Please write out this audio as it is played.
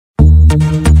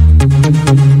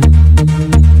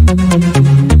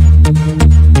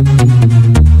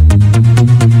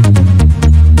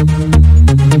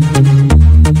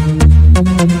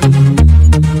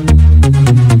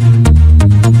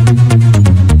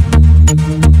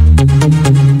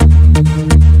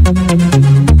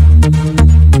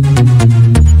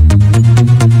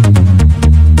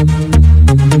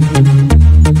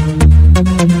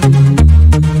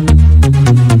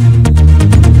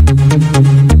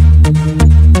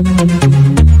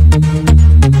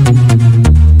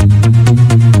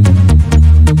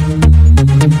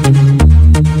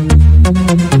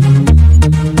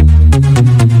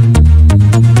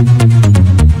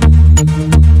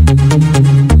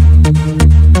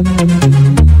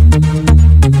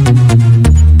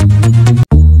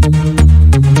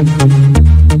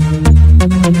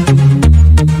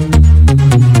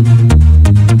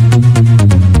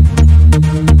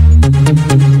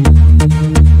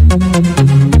विद्यार्थी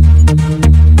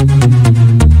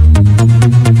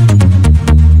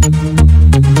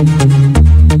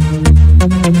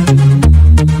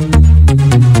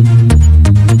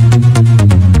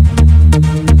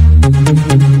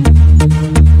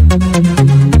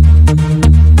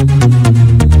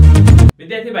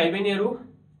भाइ बहिनीहरु,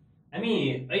 हामी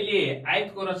अहिले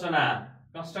आयतको रचना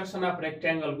कन्स्ट्रक्सन अफ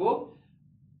रेक्ट्याङ्गल को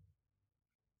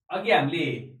अघि हामीले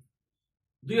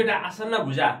दुईवटा आसन्न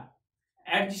भुजा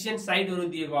एडजेसेन्ट साइडहरु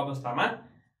दिएको अवस्थामा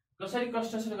कसरी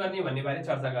कन्स्ट्रक्सन गर्ने भन्ने बारे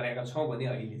चर्चा गरेका छौं भने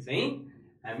अहिले चाहिँ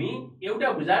हामी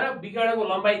एउटा भुजा र विकर्णको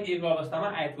लम्बाई दिएको अवस्थामा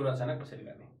आयतको रचना कसरी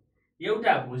गर्ने।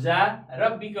 एउटा भुजा र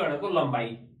विकर्णको लम्बाई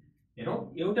हेरौं।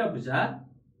 एउटा भुजा,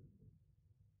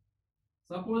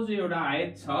 सपोज एउटा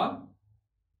आयत छ,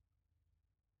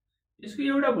 यसको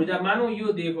एउटा भुजा मानौ यो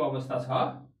दिएको अवस्था छ,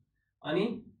 अनि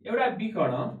एउटा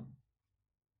विकर्ण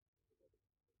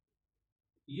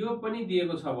यो पनि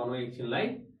दिएको छ भनौं एकछिनलाई।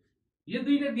 यो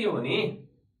दुईटा दियो भने,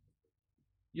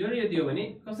 यो र यो दियो भने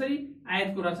कसरी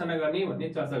आयतको रचना गर्ने भन्ने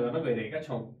चर्चा गर्न गइरहेका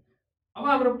छौं। अब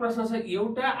हाम्रो प्रश्न छ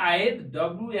एउटा आयत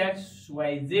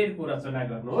WXYZ को रचना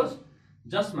गर्नुहोस्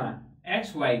जसमा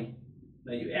XY ल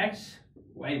यो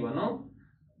XY भनौं,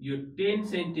 यो 10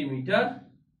 सेन्टिमिटर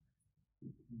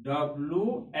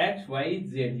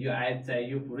WXYZ यो आयत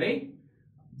चाहियो पुरै,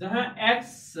 जहाँ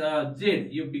XZ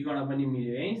यो विकर्ण पनि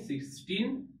मिल्यो है 16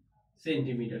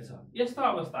 सेन्टिमिटर छ। यस्तो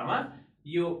अवस्थामा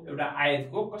यो एउटा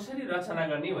आयतको कसरी रचना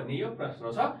गर्ने भन्ने यो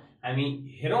प्रश्न छ। हामी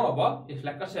हेरौं अब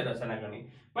यसलाई कसरी रचना गर्ने।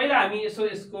 पहिला हामी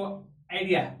यसको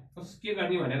आइडिया के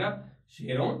गर्ने भनेर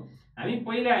हेरौं। हामी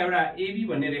पहिला एउटा AB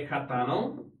भन्ने रेखा तानौं,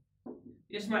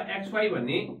 यसमा XY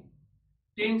भन्ने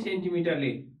 10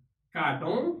 सेन्टिमिटरले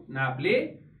काटौं नापले।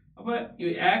 अब यो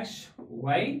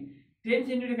XY 10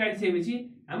 सेन्टिमिटर काटिसकेपछि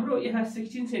हाम्रो यहाँ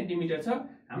 16 सेन्टिमिटर छ।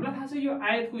 हामीलाई थाहा छ यो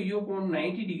आयतको यो कोण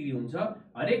 90 डिग्री हुन्छ,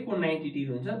 हरेक कोण 90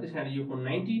 डिग्री हुन्छ, त्यसकारण यो कोण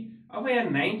 90। अब यहाँ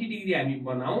 90 डिग्री हामी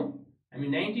बनाऊ। हामी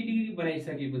 90 डिग्री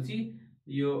बनाइसकेपछि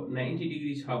यो 90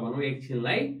 डिग्री छ भनौं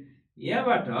एकछिनलाई।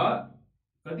 यहाँबाट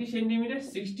कति सेन्टिमिटर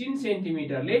 16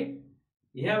 सेन्टिमिटरले,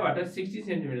 यहाँबाट 16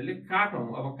 सेन्टिमिटरले काटौं।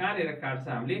 अब काटेर काट्छ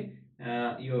हामीले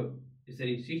यो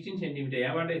यसरी 16 सेन्टिमिटर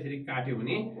यहाँबाट यसरी काट्यो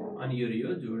भने अनि यो र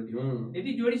यो जोड्दियौं।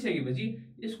 यदि जोडिसकेपछि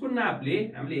यसको नापले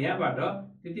हामीले यहाँबाट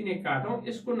त्यति नै काटौं,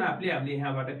 यसको नापले हामीले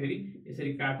यहाँबाट फेरि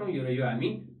यसरी काटौं, यो र यो हामी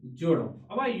जोडौं।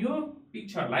 अब यो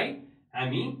पिक्चरलाई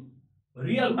हामी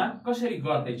रियलमा कसरी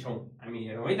गर्दै छौं हामी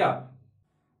हेरौं है त।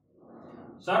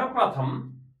 सर्वप्रथम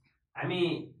हामी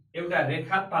एउटा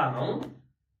रेखा तानौं,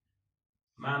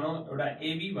 मानौ एउटा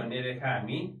AB भन्ने रेखा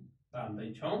हामी तान्दै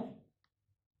छौं।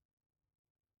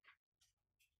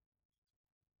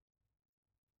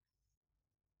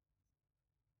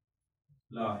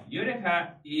 ल यो रेखा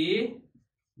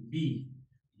AB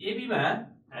मा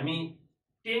हामी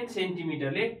 10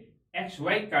 सेन्टिमिटरले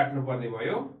XY काट्नु पर्ने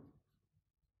भयो।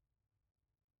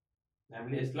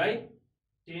 हामीले यसलाई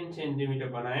 10 सेन्टिमिटर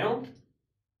बनायौं।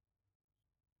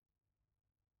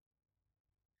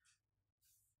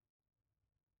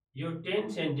 यो 10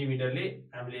 सेन्टिमिटरले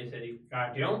हामीले यसरी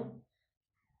काट्यौं।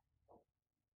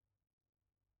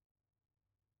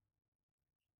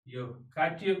 यो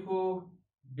काटिएको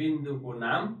बिन्दुको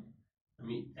नाम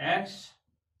हामी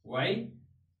XY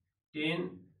 10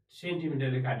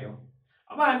 सेन्टिमिटरले काट्यौं।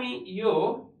 अब हामी यो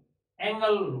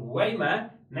एंगल Y मा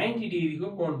 90 डिग्री को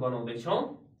कोण बनाउँदै छौं।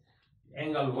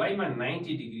 एंगल Y मा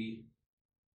 90 डिग्री,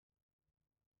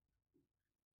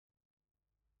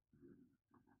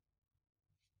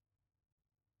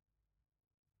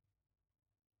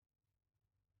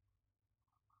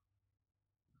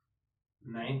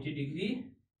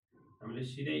 हामीले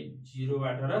सिधै 0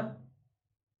 बाट र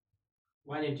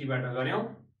 180 बाट गर्यौं।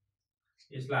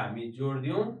 यसलाई हामी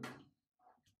जोड्दियौं।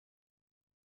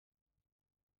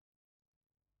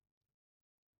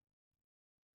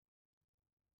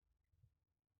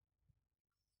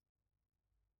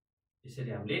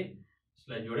 यसरी हामीले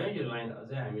यसलाई जोड्यौं। यो लाइन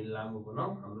अझै हामी लामो बनाऊ,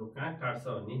 हाम्रो कहाँ काट्छ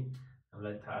भन्ने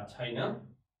हामीलाई थाहा छैन।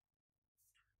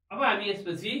 अब हामी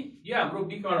यसपछि यो हाम्रो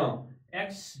विकर्ण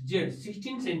XZ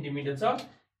 16 सेन्टिमिटर छ,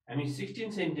 हामी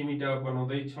 16 सेन्टिमिटर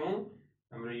बनाउँदै छौं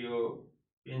हाम्रो यो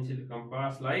पेन्सिल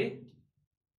कम्पासलाई।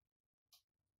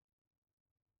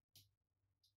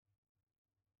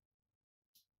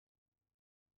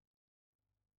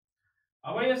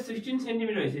 अब यो 16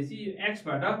 सेन्टिमिटर भइसकेपछि यो X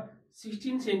बाट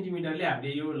 16 सेन्टिमिटरले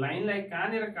हामीले यो लाइनलाई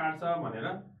कहाँनेर काट्छ भनेर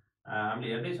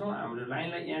हामीले हेर्दै छौं। हाम्रो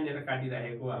लाइनलाई यहाँनेर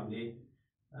काटिरहेको हामीले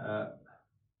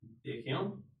देख्यौं।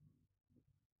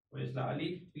 यसलाई अलि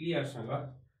क्लियरसँग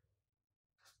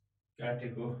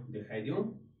काटेको देखाइदिउँ।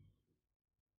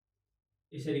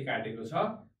 यसरी काटेको छ।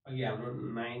 अघि हाम्रो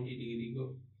 90 डिग्रीको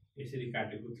यसरी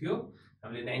काटेको थियो।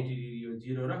 हामीले 90 डिग्री यो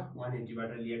 0 र 180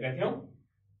 बाट लिएका थियौं।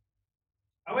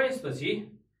 अब यसपछि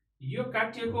यो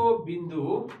काटिएको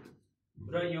बिन्दु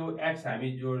र यो x हामी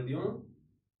जोड्दियौं,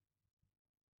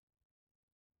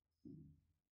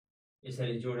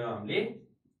 यसरी जोड्यौं हामीले।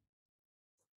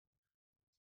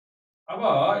 अब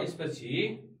यसपछि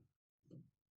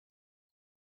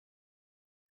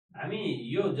हामी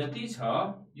यो जति छ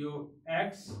यो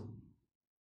x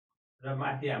र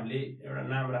माथि हामीले एउटा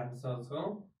नाम राख्न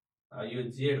सक्छौं, यो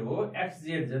z हो,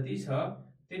 xz जति छ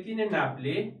त्यति नै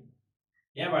नापले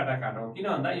यहाँबाट काटौं। किन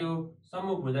भन्दा यो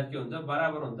सम्मुख भुजा के हुन्छ,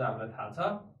 बराबर हुन्छ हामीलाई थाहा छ,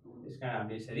 त्यसकारण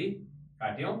हामीले यसरी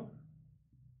काट्यौं।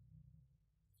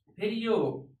 फेरि यो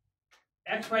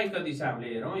xy कति छ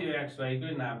हामीले हेरौं, यो xy को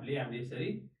नापले हामीले यसरी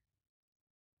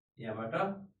यहाँबाट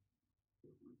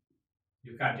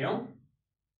यो काट्यौं,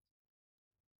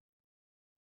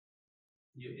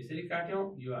 यो यसरी काट्यौं,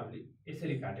 यो हामीले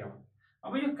यसरी काट्यौं।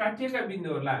 अब यो काटिएका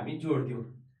बिन्दुहरुलाई हामी जोड्दियौं।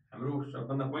 हाम्रो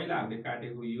सबभन्दा पहिला हामीले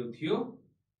काटेको यो थियो,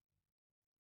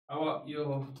 अब यो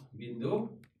बिन्दु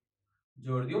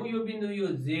जोड्दियौं। यो बिन्दु यो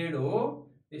z हो,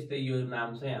 त्यस्तै यो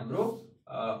नाम चाहिँ हाम्रो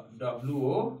w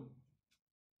हो,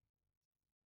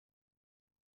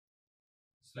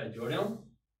 यसलाई जोड्यौं।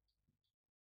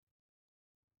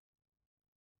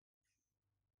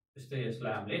 त्यस्तै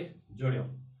यसलाई हामीले जोड्यौं।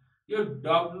 यो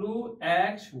w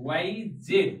x y z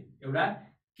एउटा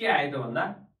के आयो त भन्दा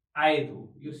आयत हो।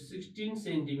 यो 16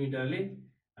 सेन्टिमिटरले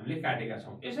हामीले काटेका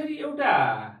छौं। यसरी एउटा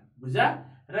भुजा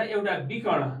र एउटा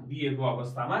विकर्ण दिएको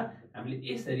अवस्थामा हामीले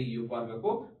यसरी यो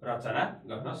वर्गको रचना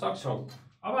गर्न सक्छौं।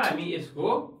 अब हामी यसको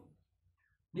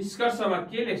निष्कर्षमा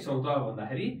के लेख्छौं त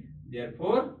भन्दाखेरि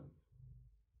therefore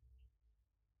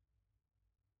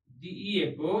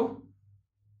दिइएको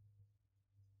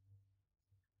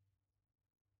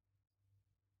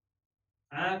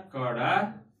आँकडा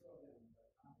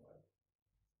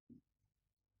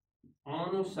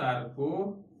अनुसारको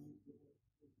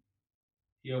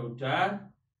एउटा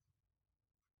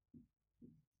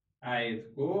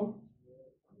आयतको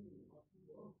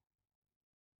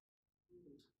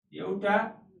एउटा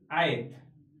आयत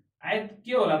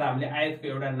के होला त, हामीले आयतको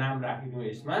एउटा नाम राखिदियौं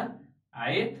यसमा,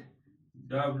 आयत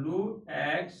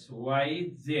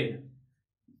WXYZ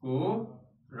को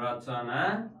रचना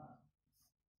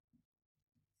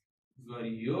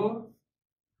गरियो,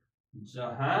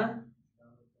 जहाँ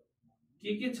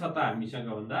के छ त हामीसँग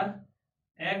भन्दा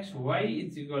xy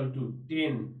 =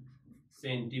 10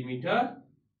 सेन्टिमिटर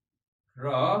र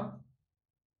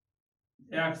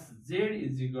xz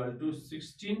 =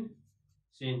 16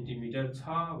 सेन्टिमिटर छ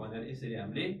भनेर यसरी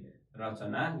हामीले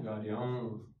रचना गर्यौं।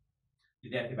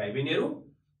 विद्यार्थी भाइ बहिनीहरु,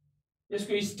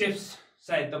 यसको स्टेप्स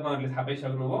सायद तपाईहरुले थाहा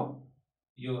पाइसक्नु हो।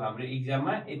 यो हाम्रो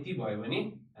एक्जाममा यति भयो भने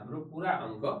हाम्रो पूरा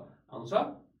अंक आउँछ,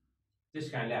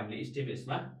 त्यसकारणले हामीले स्टेप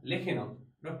यसमा लेखेनौं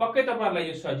र पक्कै तपाईहरुलाई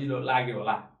यो सजिलो लाग्यो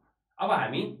होला। अब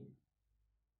हामी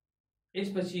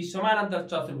यसपछि समानान्तर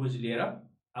चतुर्भुज लिएर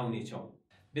आउने छौं।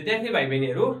 विद्यार्थी भाइ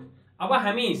बहिनीहरु, अब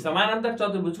हामी समानान्तर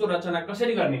चतुर्भुजको रचना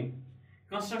कसरी गर्ने,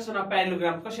 कन्स्ट्रक्सन अफ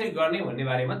प्यारालेलोग्राम कसरी गर्ने भन्ने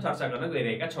बारेमा चर्चा गर्न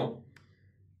गइरहेका छौं।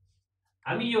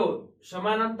 हामी यो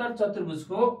समानान्तर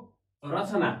चतुर्भुजको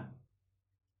रचना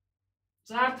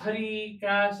 4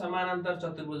 थरीका समानान्तर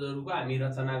चतुर्भुजहरुको हामी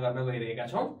रचना गर्न गइरहेका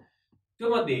छौं। त्यो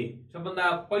मध्ये सबभन्दा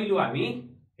पहिलो हामी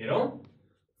हेरौं,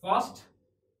 फर्स्ट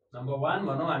नम्बर 1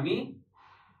 भनौं हामी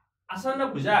आसन्न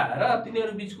भुजा र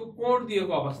तिनीहरु बीचको कोण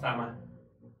दिएको अवस्थामा।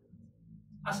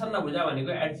 आसन्न भुजा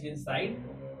भनेको एडजेसेन्ट साइड,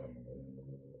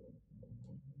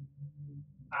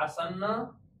 आसन्न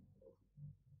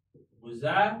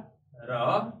भुजा र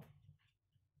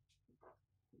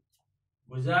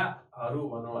भुजाहरु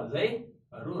भनौं अझै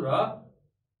हरु र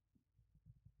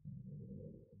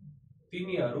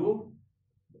तिनीहरु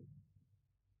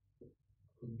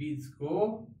बीचको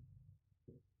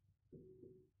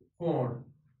कोण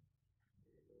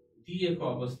दिएको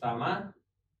अवस्थामा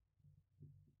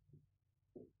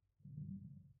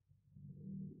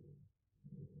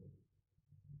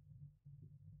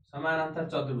समानान्तर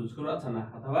चतुर्भुजको रचना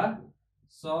अथवा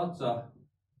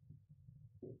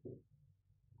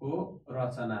सचको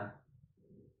रचना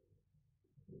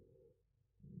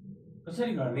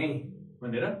कसरी गर्ने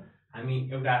भनेर हामी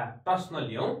एउटा प्रश्न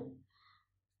ल्याउँ,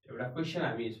 एउटा क्वेशन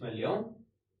हामी यसमा ल्याउँ।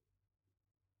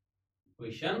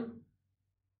 क्वेशन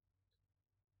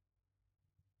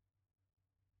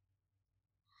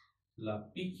ल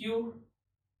PQ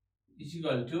 =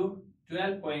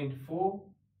 12.4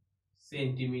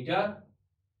 सेन्टिमिटर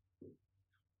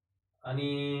अनि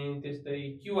त्यस्तै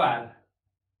QR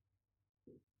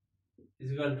 =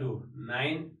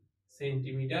 9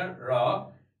 सेन्टिमिटर र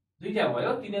दुईटा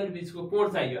भयो। तिनीहरु बीचको कोण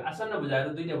चाहियो। आसन्न भुजाहरु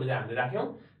दुईटा भुजा हामीले राख्यौं,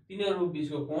 तिनीहरु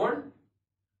बीचको कोण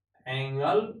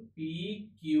एंगल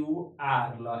PQR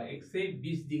ल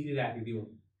 120 डिग्री राखिदिउँ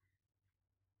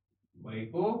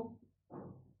भएको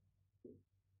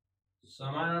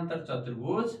समानान्तर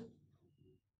चतुर्भुज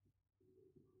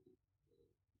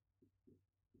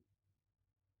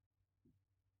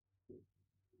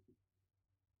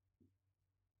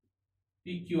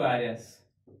PQRS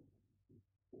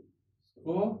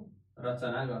को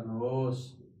रचना गर्नुहोस्।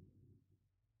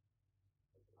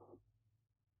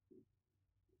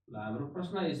 ल हाम्रो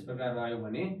प्रश्न यस प्रकार रह्यो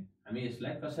भने हामी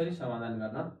यसलाई कसरी समाधान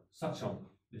गर्न सक्छौं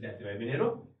विद्यार्थी भाइ बहिनीहरु।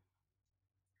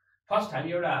 फर्स्ट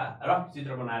हामी एउटा रफ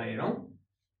चित्र बनाएर हेरौं।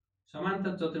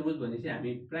 समानान्तर चतुर्भुज भनेपछि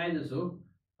हामी प्राय जसो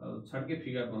छड्के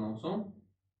फिगर बनाउँछौं।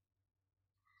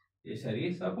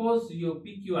 यसरी सपोज यो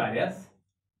PQRS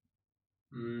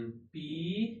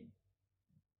PQRS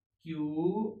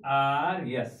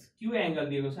Q एंगल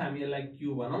दिएको छ, हामी यसलाई Q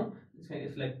बनाऊ, त्यसकारण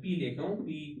यसलाई P लेखौं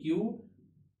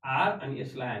PQR अनि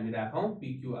यसलाई हामी राखौं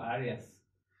PQRS।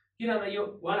 किनभने यो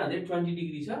 120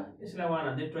 डिग्री छ, यसलाई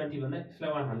 120 भन्दा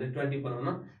यसलाई 120 बनाउन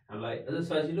हामीलाई अझ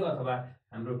सजिलो अथवा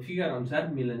हाम्रो फिगर अनुसार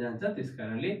मिल्न जान्छ।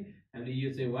 त्यसकारणले हामीले यो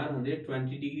चाहिँ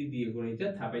 120 डिग्री दिएको रहेछ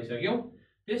थाहा पाइसक्यौं।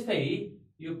 त्यस्तै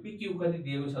यो PQ कति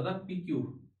दिएको छ त, PQ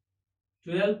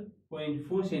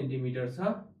 12.4 सेन्टिमिटर छ।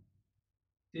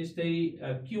 त्यस्तै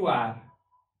QR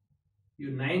यो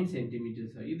 9 सेन्टिमिटर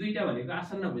छ। यी दुईटा भनेको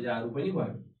आसन्न भुजाहरू पनि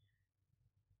भयो।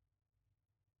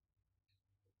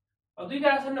 अब दुईटा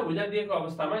आसन्न भुजा दिएको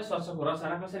अवस्थामा सर्कलको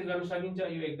रचना कसरी गर्न सकिन्छ,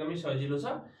 यो एकदमै सजिलो छ।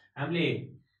 हामीले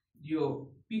यो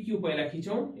PQ पहिला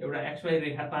खिचौं, एउटा XY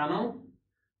रेखा तानौं,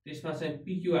 त्यसमा चाहिँ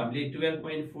PQ हामीले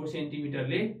 12.4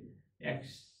 सेन्टिमिटरले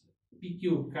PQ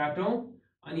काटौं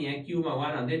अनि यहाँ Q मा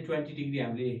 120 डिग्री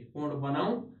हामीले कोण बनाऊ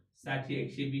 60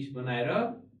 120 बनाएर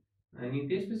अनि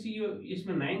त्यसपछि यो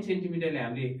यसमा 9 सेन्टिमिटरले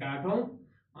हामीले काटौं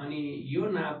अनि यो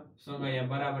नापसँग यहाँ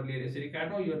बराबर लिएर यसरी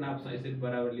काटौं, यो नापसँग यसरी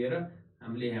बराबर लिएर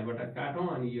हामीले यहाँबाट काटौं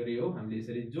अनि यो रे हो हामीले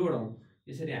यसरी जोडौं।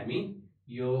 यसरी हामी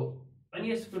यो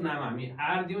अनि यसको नाम हामी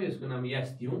R दियौं, यसको नाम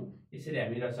S दियौं। यसरी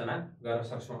हामी रचना गर्न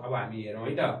सक्छौं। अब हामी हेरौं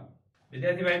है त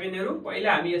विद्यार्थी भाइ बहिनीहरु।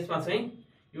 पहिला हामी यसमा चाहिँ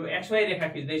यो XY रेखा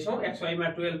खिच्दै छौं। XY मा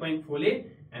 12.4 ले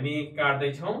हामी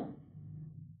काट्दै छौं।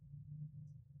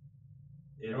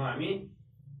 हेरौं हामी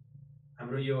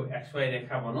हाम्रो यो XY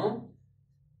रेखा बनाऊ।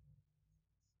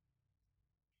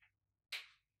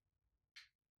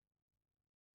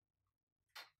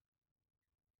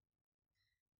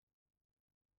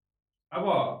 अब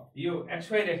यो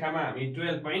XY रेखामा हामी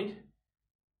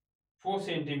 12.4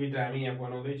 सेन्टिमिटर हामी यहाँ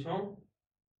बनाउँदै छौं।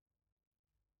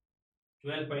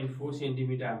 12.4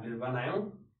 सेन्टिमिटर हामीले बनायौं।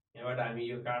 यहाँबाट हामी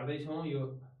यो काट्दै छौं।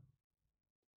 यो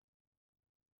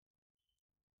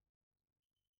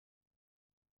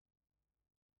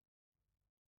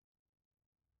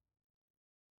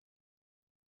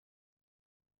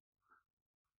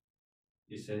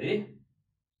यसरी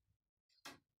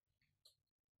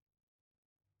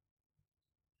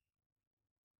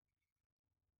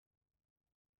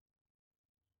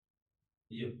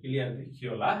यो क्लियर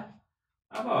देखियो होला।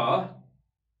 अब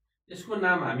यसको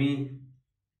नाम हामी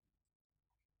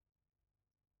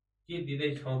के दिँदै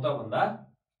छौं त भन्दा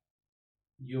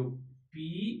यो P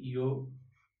यो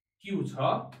Q छ।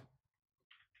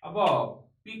 अब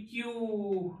PQ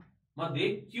मध्ये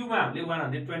Q मा हामीले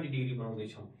 120 डिग्री बनाउँदै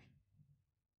छौं।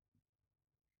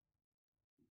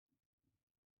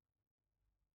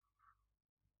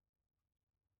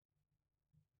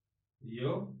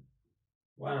 यो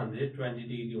 120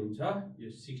 डिग्री हुन्छ, यो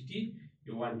 60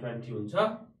 यो 120 हुन्छ।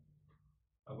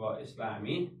 अब यसलाई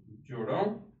हामी जोडौं।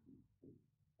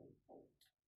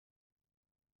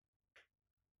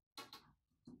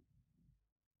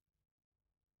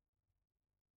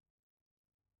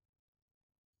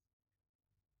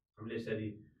 हामीले यसरी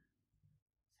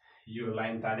यो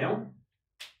लाइन तान्यौं।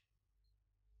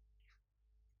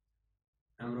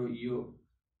 हाम्रो यो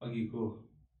अघिको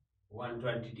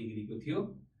 120 डिग्रीको थियो।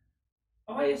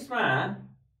 अब यसमा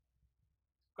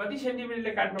कति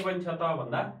सेन्टिमिटरले काट्नुपर्ने छ त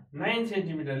भन्दा 9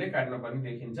 सेन्टिमिटरले काट्नुपर्ने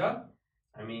देखिन्छ।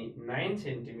 हामी 9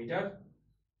 सेन्टिमिटर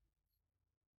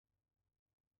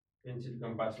पेन्सिल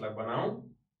कम्पासलाई बनाऊ।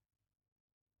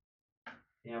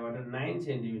 यहाँबाट 9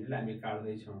 सेन्टिमिटरले हामी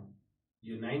काट्दै छौं।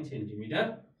 यो 9 सेन्टिमिटर।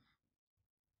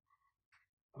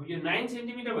 अब यो 9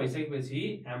 सेन्टिमिटर भइसकेपछि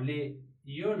हामीले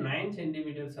यो 9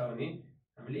 सेन्टिमिटर छ भने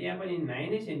हामीले यहाँ पनि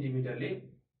 9 सेन्टिमिटरले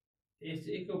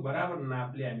यसको बराबर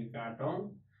नापले हामी काटौं,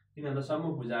 किनभने सम्म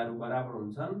भुजाहरू बराबर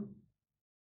हुन्छन्।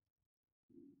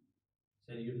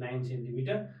 यसरी यो 9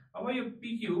 सेन्टिमिटर। अब यो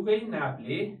PQ कै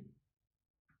नापले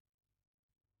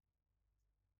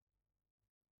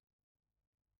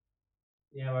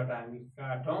यहाँबाट हामी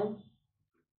काटौं,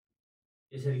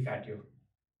 यसरी काट्यो।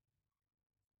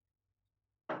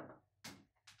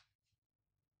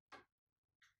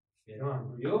 हेरौँ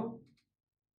हाम्रो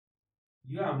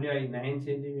यो हामीले अहिले 9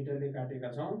 सेन्टिमिटरले काटेका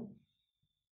छौँ।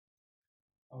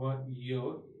 अब यो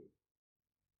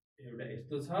एउटा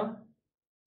यस्तो छ,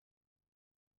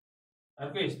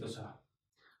 अर्को यस्तो छ।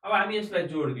 अब हामी यसलाई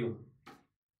जोडिदिउँ।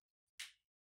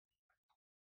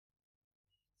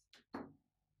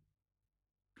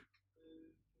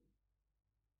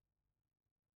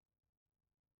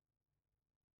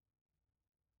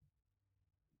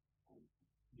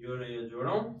 यो र यो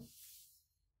जोडौँ,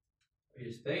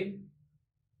 यस्तै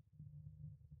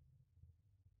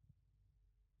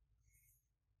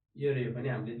यो र यो पनि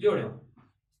हामीले जोड्यौँ।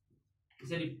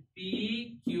 यसरी पी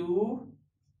क्यू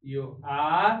यो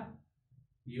आर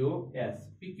यो एस,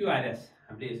 PQRS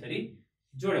हामीले यसरी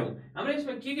जोड्यौँ। हाम्रो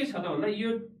यसमा के छ त भन्दा यो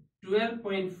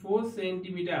 12.4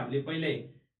 सेन्टिमिटर हामीले पहिल्यै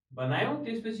बनायौँ,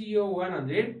 त्यसपछि यो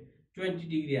 120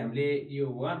 डिग्री हामीले यो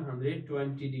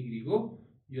 120 डिग्रीको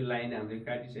यो लाइन हामीले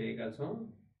काटिसकेका छौँ।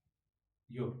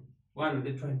 यो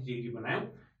 120 डिग्री बनायौँ।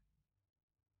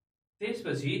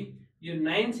 त्यसपछि यो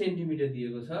 9 सेन्टिमिटर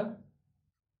दिएको छ।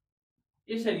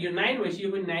 यसरी यो 9 भएपछि यो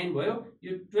पनि 9 भयो,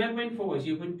 यो 12.4 भएपछि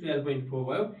यो पनि 12.4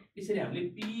 भयो। यसरी हामीले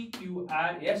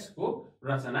PQRS को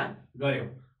रचना गर्यौं।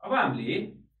 अब हामीले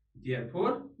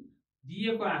देयरफोर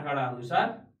दिएको आँकडा अनुसार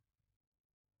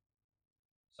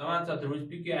समान चतुर्भुज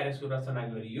PQRS को रचना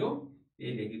गरियो।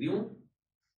 यही लेखिदिउँ।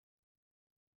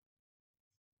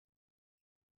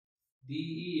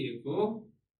 दिएको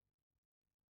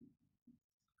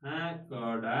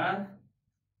आँकडा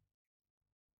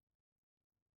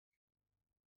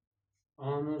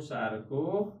अनुसारको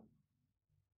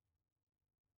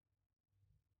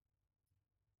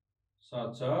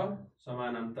सच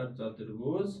समानान्तर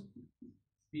चतुर्भुज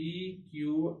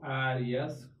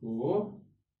PQRS को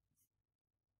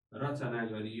रचना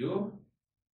गरियो।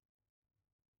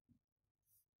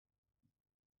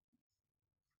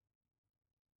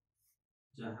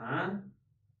 जहाँ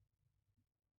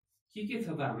के छ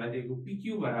त हामीलाई दिएको PQ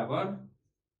बराबर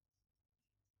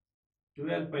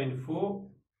 12.4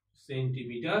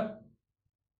 centimetre,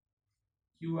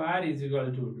 QR is equal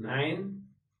two 9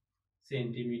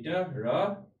 centimetre र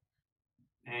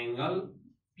angle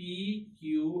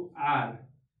PQR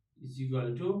is equal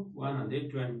two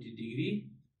 120 degree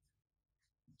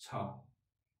छ।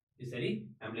 यसरी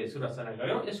हामीले यसको रचना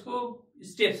गर्यौं। यसको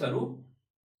स्टेप्सहरु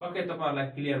पक्कै तपाईहरुलाई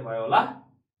क्लियर भयो होला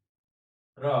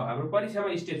र हाम्रो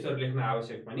परीक्षामा स्टेप्सहरु लेख्न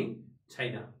आवश्यक पनि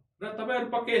छैन र तपाईहरु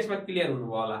पक्कै यसमा क्लियर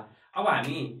हुनुभयो होला। अब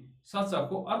हामी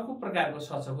सचको अर्को प्रकारको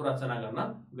सचको रचना गर्न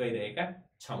गइरहेका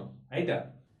छौं है त।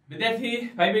 विद्यार्थी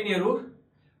भाइ बहिनीहरु,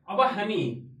 अब हामी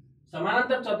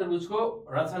समानान्तर चतुर्भुजको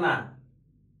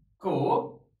रचनाको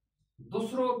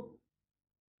दोस्रो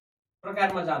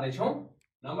प्रकारमा जाँदै छौं।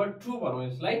 नम्बर 2 भनौं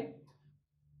यसलाई।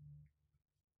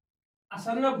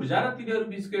 आसन्न भुजा र तिनीहरु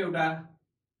बीचको एउटा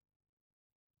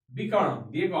विकर्ण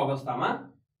दिएको अवस्थामा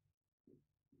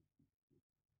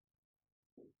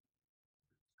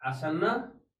आसन्न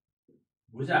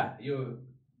भुजा यो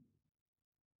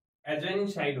एडजॉइनिंग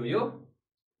साइड हो यो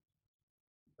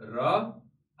र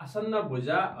आसन्न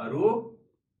भुजाहरु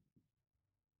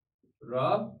र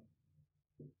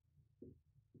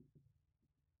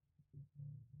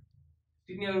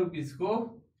तिनीहरु बीचको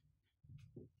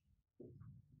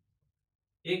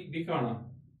एक विकर्ण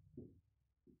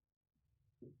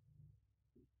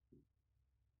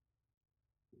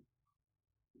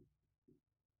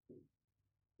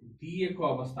दिएको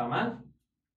अवस्थामा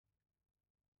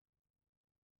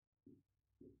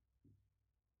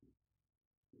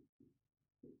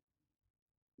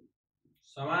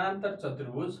समानान्तर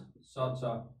चतुर्भुज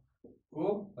सचको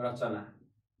रचना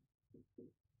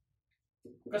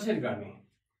कसरी गर्ने?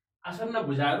 आसन्न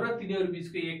भुजाहरु र तिनीहरु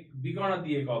बीचको एक विकर्ण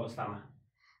दिएको अवस्थामा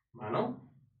मानौ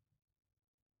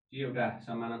यो एउटा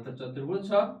समानान्तर चतुर्भुज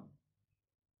छ।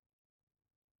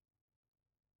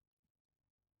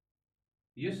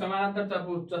 यो समानान्तर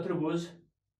चतुर्भुज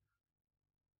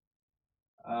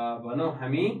भनौं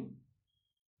हामी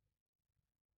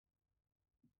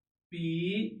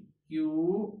PQRS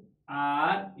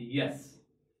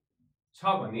छ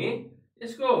भने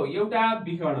यसको एउटा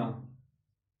विकर्ण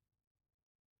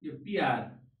यो PR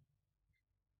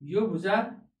यो भुजा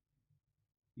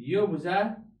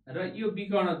र यो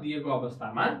विकर्ण दिएको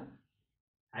अवस्थामा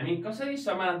हामी कसरी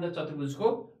समानान्तर चतुर्भुजको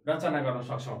रचना गर्न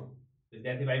सक्छौं?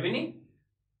 विद्यार्थी भाइ बहिनी,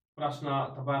 प्रश्न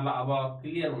तपाईहरुलाई अब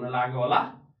क्लियर हुन लाग्यो होला।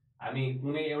 हामी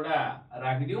कुनै एउटा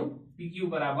राखिदिउँ। PQ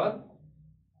बराबर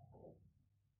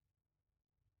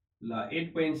ल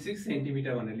 8.6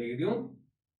 सेन्टिमिटर भनेर लेखिदिउँ।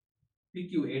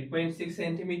 PQ 8.6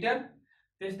 centimetre.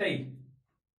 त्यस्तै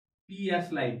PS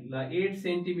लाई ल 8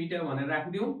 सेन्टिमिटर भनेर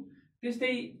राखिदिउँ।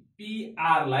 त्यस्तै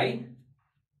PR लाई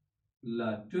ल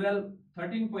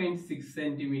 13.6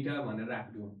 सेन्टिमिटर भनेर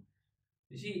राख्दियौँ।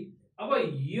 त्यसपछि अब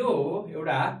यो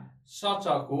एउटा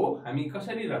सचको हामी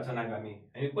कसरी रचना गर्ने,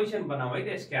 हामी क्वेसन बनाऊ है त।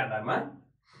 यसकै आधारमा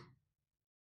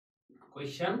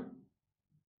question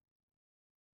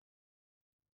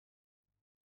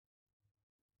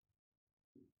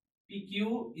PQ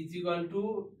is equal two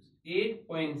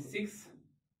 8.6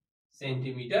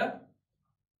 centimetre,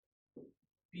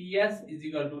 PS is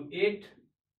equal two 8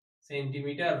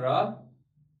 centimetre र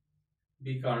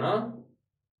विकर्ण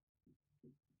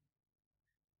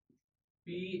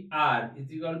PR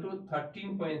is equal two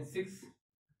 13.6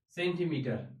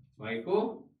 centimetre भएको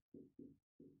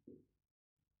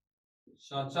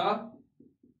सचक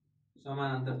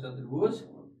समानान्तर चतुर्भुज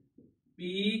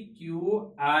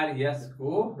PQRS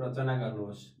को रचना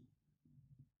गर्नुहोस्।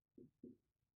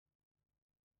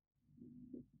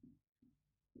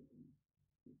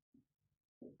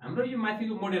 हाम्रो यो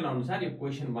माथिको मोडेल अनुसार यो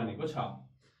क्वेसन बनेको छ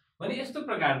भने यस्तो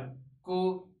प्रकारको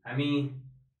हामी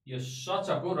यो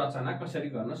सचको रचना कसरी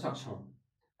गर्न सक्छौं।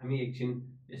 हामी एकछिन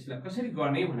यसलाई कसरी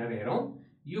गर्ने भनेर हेरौं।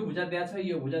 यो भुजा दिएको छ,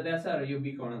 यो भुजा दिएको छ र यो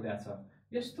विकर्ण दिएको छ।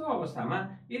 यस्तो अवस्थामा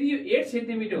यदि यो 8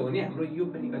 सेन्टिमिटर हो भने हाम्रो यो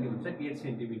पनि कति हुन्छ, 8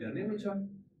 सेन्टिमिटर नै हुन्छ,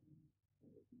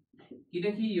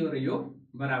 किनकि यो र यो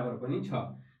बराबर पनि छ।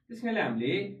 त्यसैले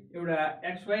हामीले एउटा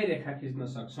XY रेखा खिच्न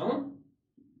सक्छौं।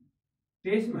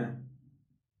 त्यसमा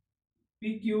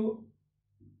PQ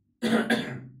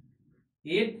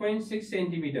 8.6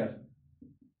 सेन्टिमिटर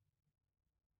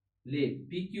ले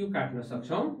PQ काट्न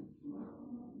सक्छौं।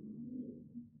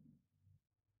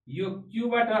 यो Q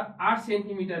बाट 8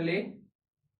 सेन्टिमिटरले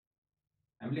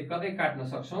हामीले कतै काट्न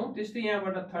सक्छौं। त्यस्तै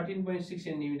यहाँबाट 13.6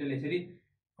 सेन्टिमिटरले यसरी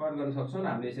कट गर्न सक्छौं।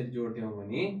 हामीले यसरी जोड्दियौं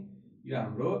भने यो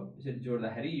हाम्रो यसरी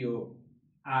जोड्दाखेरि यो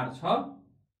R छ।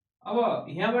 अब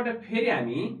यहाँबाट फेरि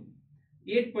हामी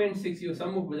 8.6 यो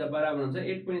सम्मुख भुजा बराबर हुन्छ,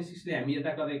 8.6 ले हामी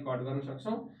यता कतै कट गर्न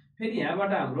सक्छौं। फेरि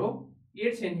यहाँबाट हाम्रो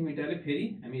 8 सेन्टिमिटरले फेरि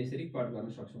हामी यसरी कट गर्न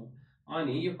सक्छौं।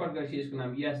 अनि यो कट गरेपछि यसको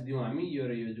नाम S दियौं हामी, यो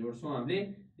र यो जोड्छौं हामीले।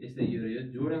 यस्तै यो र यो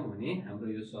जोड्यौं भने हाम्रो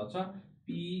यो सच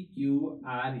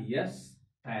PQRS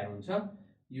तयार हुन्छ।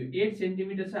 यो 8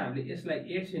 सेन्टिमिटर छ, हामीले यसलाई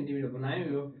 8 सेन्टिमिटर बनायौं,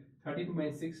 यो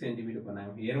 13.6 सेन्टिमिटर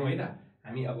बनायौं। हेरौं है त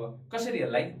हामी अब कसरी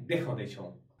यसलाई देखाउँदै छौं।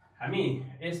 हामी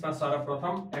यसमा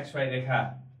सर्वप्रथम XY रेखा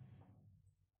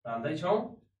तान्दै छौं।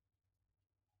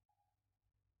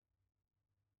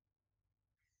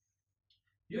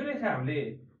 यो रेखा हामीले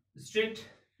स्ट्रेट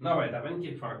नभए तापनि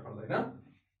के फरक पर्दैन।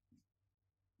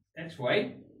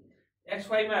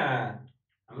 XY मा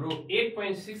हाम्रो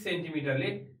 8.6 सेन्टिमिटरले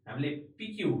हामीले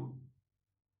PQ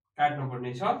काट्नु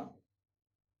पर्ने छ।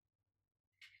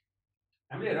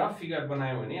 हामीले रफ फिगर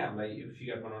बनायौं भने हामीलाई यो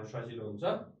फिगर बनाउन सजिलो हुन्छ।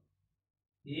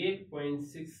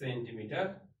 8.6 सेन्टिमिटर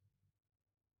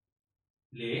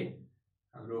ले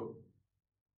हाम्रो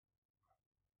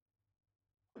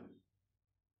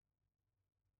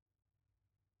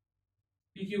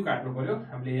PQ काट्नु पर्यो।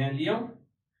 हामीले यहाँ लियौं,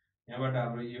 यहाँबाट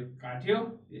हाम्रो यो काट्यो,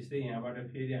 त्यस्तै यहाँबाट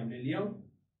फेरि हामीले लियौं,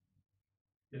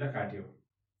 यता काट्यो।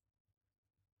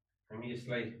 हामी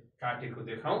यसलाई काटेको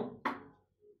देखाउँ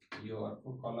यो अर्को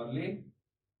कलरले।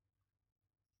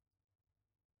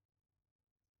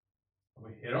 अब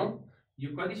हेरौं यो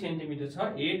कति सेन्टिमिटर छ,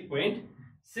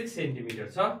 8.6 सेन्टिमिटर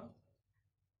छ।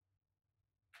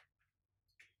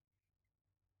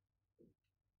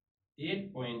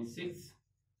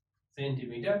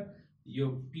 सेन्टिमिटर यो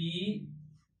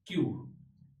PQ।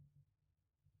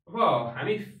 अब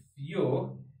हामी यो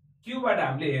Q बाट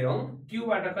हामीले हेरौं, Q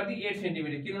बाट कति 8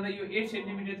 सेन्टिमिटर, किनभने यो 8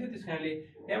 सेन्टिमिटर थियो, त्यसकारणले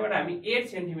त्यहाँबाट हामी 8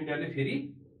 सेन्टिमिटरले फेरि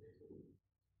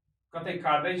कतै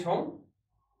काट्दै छौं।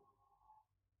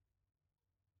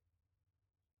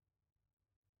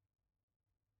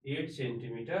 एट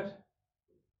सेन्टिमिटर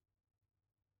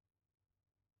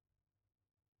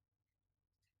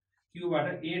Q बाट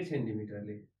 8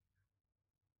 सेन्टिमिटरले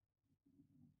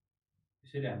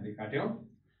यसरी हामीले काट्यौं।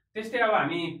 त्यस्तै अब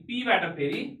हामी P बाट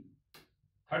फेरि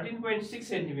 13.6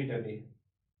 सेन्टिमिटरले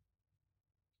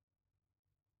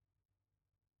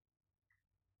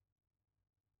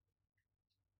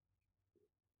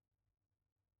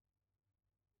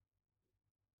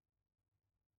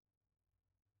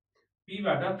P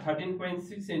बाट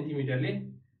 13.6 सेन्टिमिटरले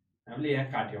हामीले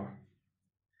यहाँ काट्यौं।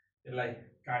 यसलाई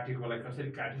काटेकोलाई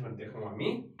कसरी काट्यो भने देखाउँ हामी।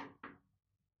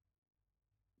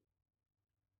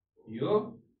 यो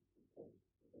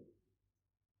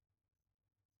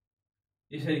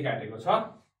यसरी काटेको छ।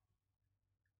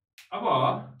 अब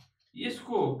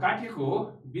यसको काटेको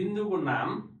बिन्दुको नाम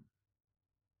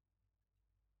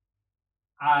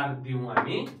R दिउँ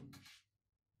हामी,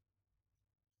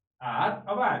 R।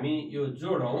 अब हामी यो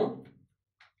जोडौं,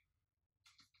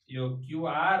 यो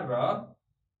QR र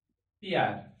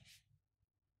PR।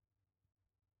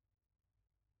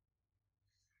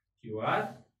 QR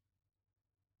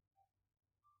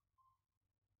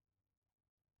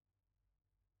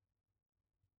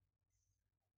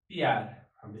PR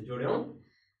हामीले जोड्यौं।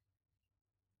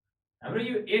 हाम्रो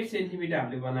यो 8 सेन्टिमिटर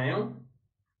हामीले बनायौं,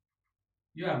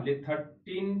 यो हामीले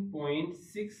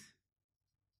 13.6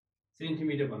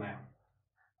 सेन्टिमिटर बनायौं।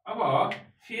 अब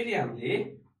फेरि हामीले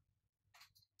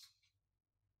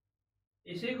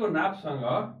यसैको नापसँग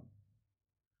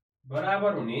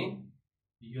बराबर हुने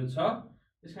यो छ,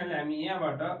 त्यसकारणले हामी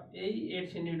यहाँबाट यही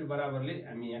 8 सेन्टिमिटर बराबरले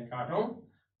हामी यहाँ काटौं।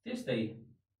 त्यस्तै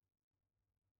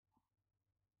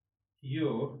यो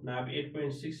नाप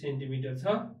 8.6 सेन्टिमिटर छ,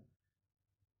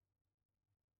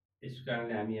 यस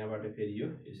कारणले हामी यहाँबाट फेरि यो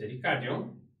यसरी काट्यौं।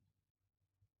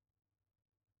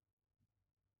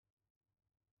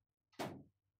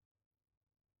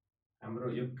 हाम्रो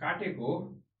यो काटेको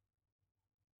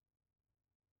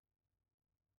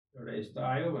एउटा यस्तो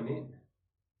आयो भने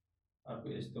अर्को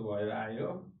यस्तो भएर आयो।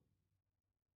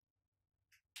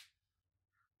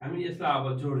 हामी यसलाई अब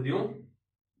जोड्दियौं।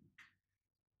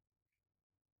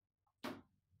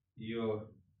 यो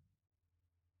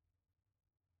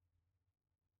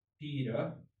P र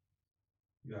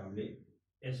यो हामीले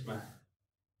यसमा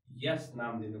S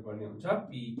नाम दिनुपर्ने हुन्छ,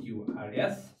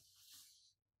 PQRS।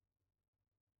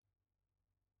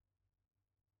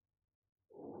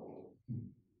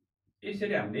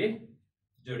 यसरी हामीले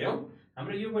जोड्यौं।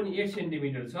 हाम्रो यो पनि 8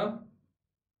 सेन्टिमिटर छ।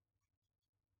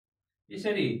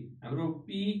 यसरी हाम्रो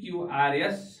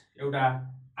PQRS एउटा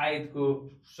आयतको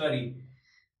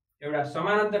एउटा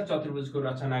समानान्तर चतुर्भुजको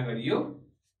रचना गरियो।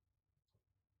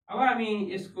 अब हामी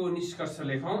यसको निष्कर्ष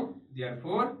लेखौं।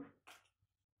 देयरफोर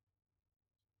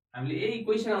हामीले यही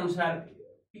इक्वेसन अनुसार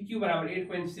PQ बराबर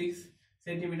 8.6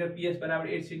 सेन्टिमिटर, PS बराबर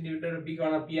 8 सेन्टिमिटर र P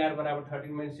कर्ण PR बराबर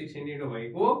 13.6 सेन्टिमिटर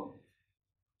भएको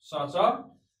सच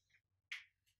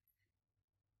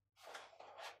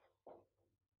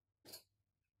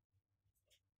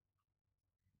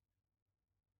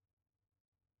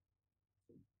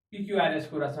PQRS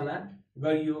को रचना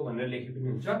गरियो भनेर लेखे पनि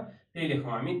हुन्छ। त्यही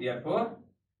लेखौं हामी। देयरफोर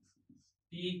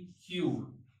PQ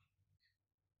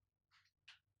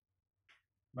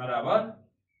बराबर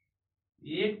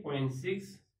 8.6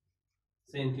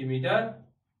 centimetre,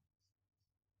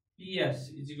 PS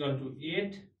is equal to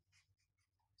 8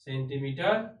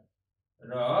 centimetre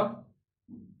र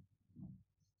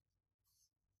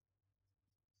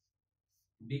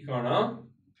विकर्ण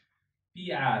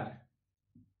PR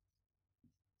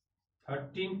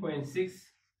 13.6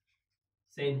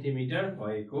 सेन्टिमिटर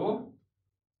भएको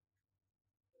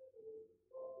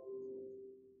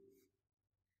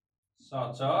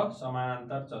सच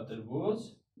समानान्तर चतुर्भुज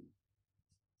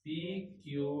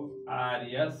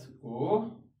PQRS को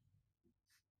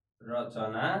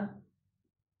रचना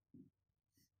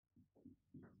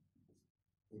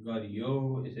गरियो।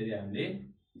 यसरी हामीले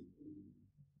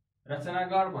रचना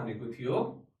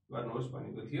गर्नुहोस्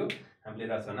भनेको थियो, हामीले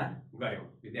रचना गर्यौं।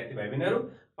 विद्यार्थी भाइ बहिनीहरु,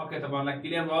 पक्कै तपाईहरुलाई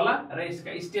क्लियर भयो होला र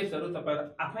यसका स्टेप्सहरु तपाईहरु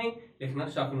आफै लेख्न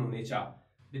सक्नुहुनेछ।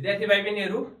 विद्यार्थी भाइ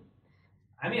बहिनीहरु,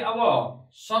 हामी अब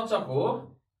सचको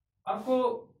अर्को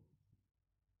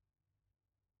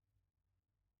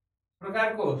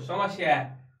प्रकारको समस्या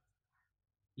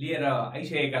लिएर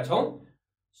आइसकेका छौं।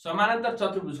 समानान्तर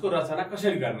चतुर्भुजको रचना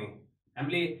कसरी गर्ने?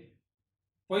 हामीले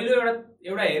पहिलो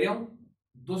एउटा हेर्यौं,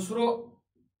 दोस्रो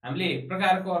हामीले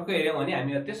प्रकारको अर्को हेर्यौं भने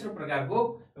हामी तेस्रो प्रकारको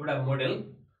एउटा मोडेल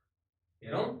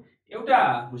हेरौं। एउटा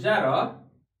भुजा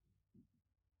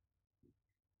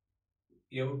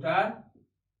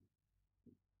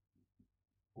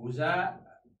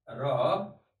र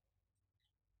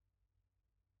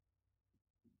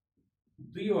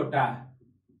दुईवटा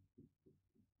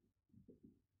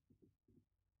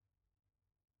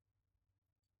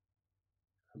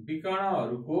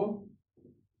विकर्णहरूको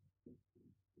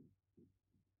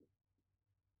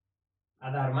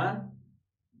आधारमा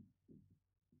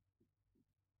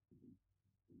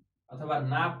अथवा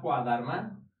नापको आधारमा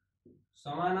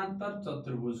समानान्तर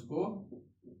चतुर्भुजको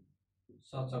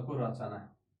सचको रचना।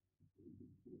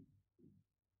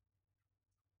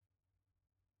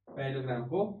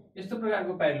 प्यारेलोग्रामको यस्तो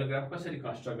प्रकारको प्यारेलोग्राम कसरी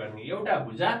कन्स्ट्रक्ट गर्ने? एउटा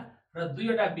भुजा र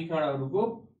दुईवटा विकर्णहरूको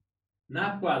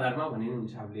नापको आधारमा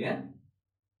भनिनुहुन्छ हामीले। यहाँ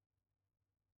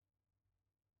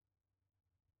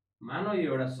मानौ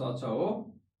यो एउटा सच हो,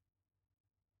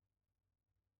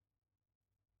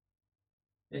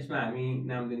 यसमा हामी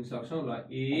नाम दिन सक्छौं। ल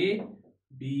A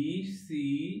B C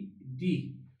D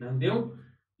नाम देऊ।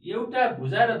 एउटा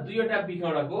भुजा र दुईवटा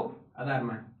विकर्णको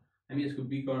आधारमा हामी यसको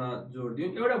विकर्ण जोड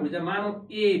दियौं। एउटा भुजा मानौ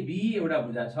AB एउटा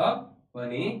भुजा छ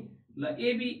भने ल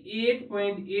AB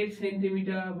 8.8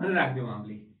 सेन्टिमिटर भनेर राख्दियौं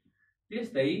हामीले।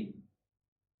 त्यस्तै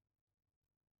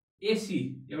AC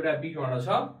एउटा विकर्ण छ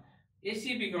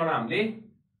एसी बिकन हामीले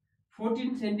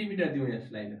 14 सेन्टिमिटर दिउँ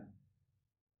यसलाई ल।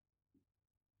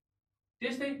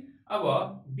 त्यस्तै अब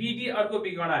बीडी अर्को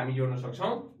बिकन हामी जोड्न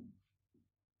सक्छौं।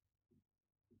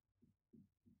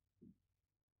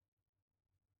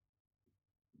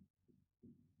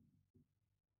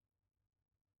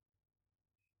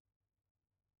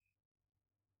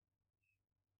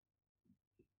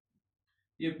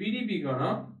 यो बीडी बिकन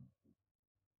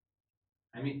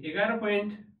हामी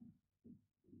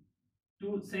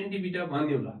 11.2 सेन्टिमिटर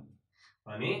भनिदिउँ ल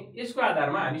भने यसको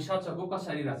आधारमा हामी सचको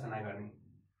कसरी रचना गर्ने,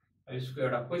 यसको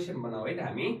एउटा क्वेशन बनाऊ है त।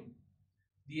 हामी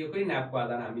दिएकै नापको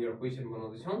आधारमा हामी एउटा क्वेशन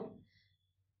बनाउँदै छौं।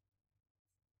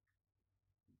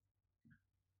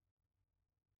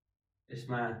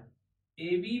 यसमा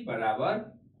AB बराबर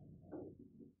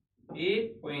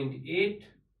 8.8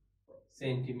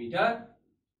 सेन्टिमिटर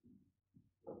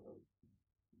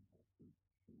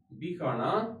बिकन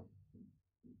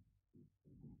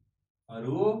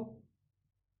हरू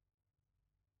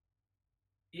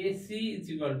AC is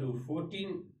equal to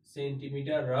 14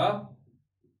 centimetre र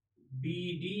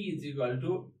BD is equal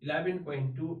to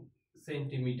 11.2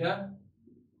 centimetre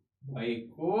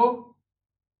भएको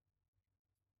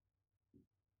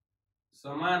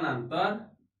समानान्तर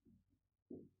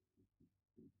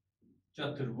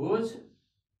चतुर्भुज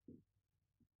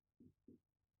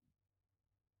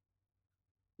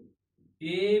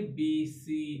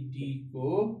ABCD को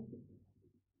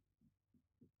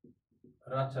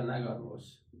रचना गर्नुहोस्।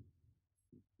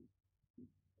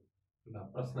 ल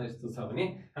प्रश्न यस्तो छ भने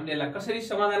हामीले यसलाई कसरी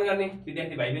समाधान गर्ने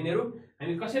विद्यार्थी भाइ बहिनीहरु,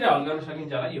 हामी कसरी हल गर्न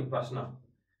सकिन्छ होला यो प्रश्न।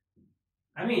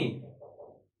 हामी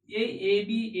AB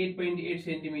 8.8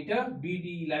 centimetre, BD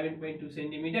 11.2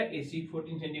 centimetre, AC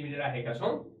 14 centimetre राखेका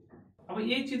छौं। अब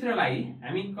यही चित्रलाई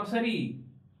हामी कसरी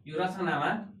यो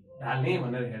रचनामा ढाल्ने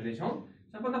भनेर हेर्दै छौं।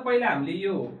 सबभन्दा पहिला हामीले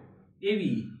यो AB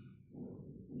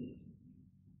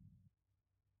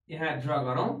यहाँ ड्रा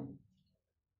गरौं,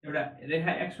 एउटा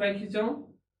रेखा XY खिचौं,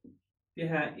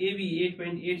 त्यहाँ AB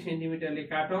 8.8 सेन्टिमिटरले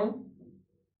काटौं,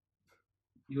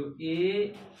 यो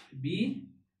AB।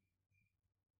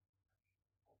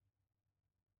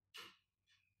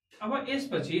 अब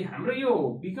यसपछि हाम्रो यो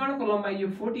विकर्णको लम्बाइ यो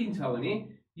 14 छ भने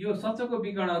यो सचको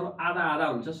विकर्णहरु आधा आधा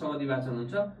हुन्छ, समद्विभाजन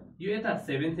हुन्छ। यो यता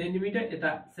 7 सेन्टिमिटर, यता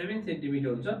 7 सेन्टिमिटर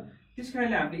हुन्छ।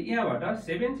 त्यसकारणले हामीले यहाँबाट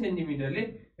 7 सेन्टिमिटरले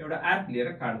एउटा आर्क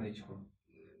लिएर काट्दै छौं।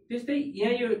 त्यस्तै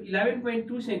यहाँ यो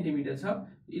 11.2 सेन्टिमिटर छ,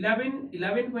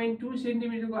 11.2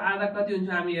 सेन्टिमिटरको आधा कति हुन्छ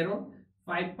हामी हेरौं,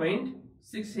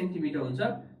 5.6 सेन्टिमिटर हुन्छ।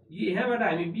 यहाँबाट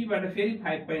हामी B बाट फेरि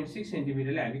 5.6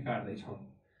 सेन्टिमिटरले हामी काट्दै छौं।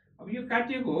 अब यो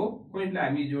काटिएको पोइन्टलाई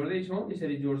हामी जोड्दै छौं,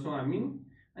 यसरी जोड्छौं हामी,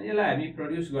 अनि यसलाई हामी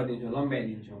प्रोड्युस गर्दिन्छौं,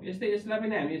 लम्बाइदिन्छौं। यस्तै यसलाई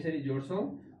पनि हामी यसरी जोड्छौं,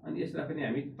 अनि यसलाई पनि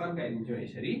हामी तन्काइदिन्छौं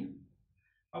यसरी।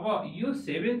 अब यो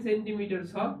 7 सेन्टिमिटर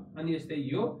छ, अनि यस्तै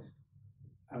यो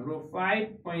हाम्रो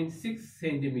 5.6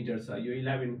 सेन्टिमिटर छ, यो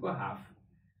 11 को हाफ।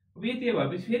 अब यति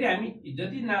भएपछि फेरि हामी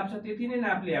जति नाप छ त्यति नै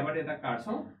नापले यहाँबाट यता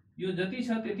काट्छौं, यो जति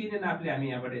छ त्यति नै नापले हामी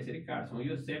यहाँबाट यसरी काट्छौं।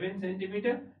 यो 7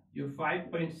 सेन्टिमिटर, यो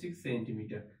 5.6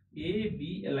 सेन्टिमिटर। A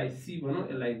B यसलाई C भनौं,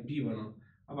 यसलाई D भनौं।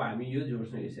 अब हामी यो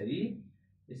जोड्छौं यसरी,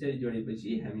 यसरी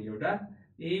जोडेपछि हामी एउटा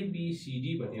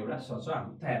ABCD भन्ने एउटा सच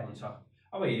हामी तयार हुन्छ।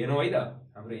 अब हेरौं है त,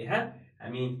 हाम्रो यहाँ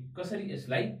हामी कसरी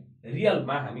यसलाई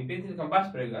रियलमा हामी पेन्सिल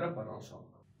कम्पास प्रयोग गरेर बनाउँछौं।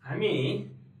 हामी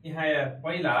यहाँ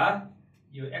पहिला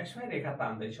यो XY रेखा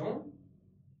तान्दै छौं।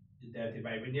 विद्यार्थी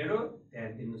भाइ बहिनीहरु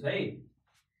ध्यान दिनुस् है,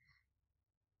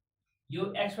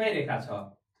 यो XY रेखा छ।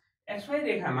 XY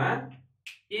रेखामा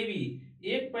AB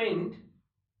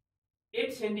 8.8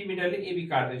 सेन्टिमिटरले AB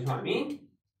काट्दै छौं हामी।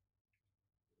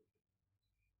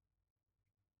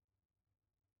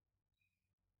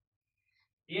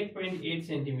 .8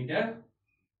 सेन्टिमिटर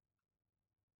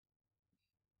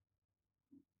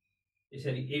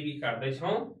यसरी AB काट्दै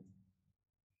छौं।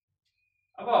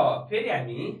 अब फेरि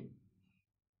हामी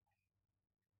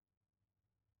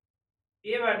A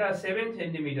बाट 7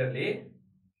 सेन्टिमिटरले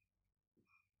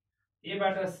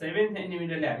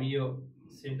हामी यो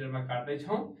सेन्टरमा काट्दै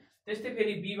छौं। त्यस्तै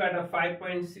फेरि B बाट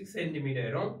 5.6 सेन्टिमिटर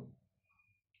हेरौं,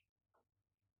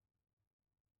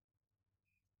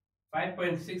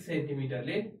 5.6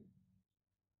 सेन्टिमिटरले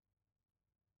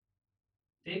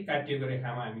त्यही काटिएको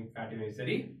रेखामा हामी काट्यौं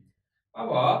यसरी। अब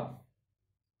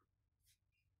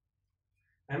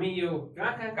हामी यो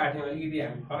कहाँ काट्यौं अलिकति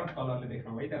हामी फरक कलरले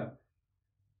देखाउँ है त।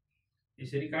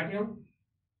 यसरी काट्यौं,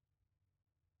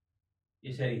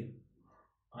 यसरी,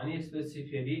 अनि यसपछि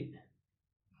फेरि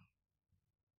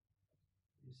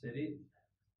यसरी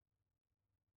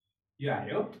यो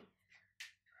आयो।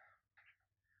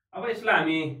 अब यसलाई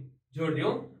हामी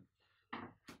जोड्दियौं,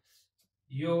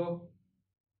 यो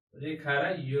रेखा र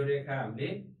यो रेखा हामीले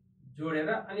जोडेर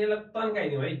अनि यसलाई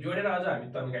तन्काइदिउँ है, जोडेर अझ हामी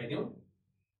तन्काइदिउँ।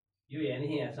 यो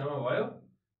यहाँदेखि यहाँसम्म भयो,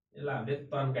 यसलाई हामीले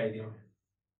तन्काइदिउँ।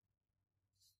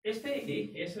 यस्तै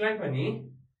यसलाई पनि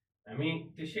हामी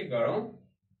त्यसै गरौँ।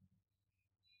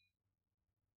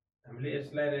 हामीले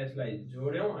यसलाई र यसलाई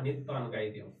जोड्यौँ अनि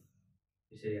तन्काइदिउँ।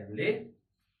 यसरी हामीले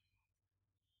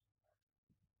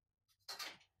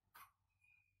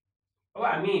अब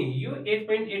हामी यो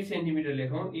 8.8 सेन्टिमिटर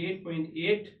लेखौँ।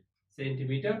 8.8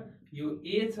 सेन्टिमिटर यो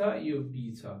ए छ, यो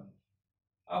बी छ।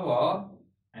 अब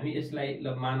हामी यसलाई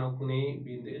ल मानौ कुनै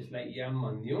बिन्दु यसलाई एम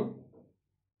भनिदिउँ।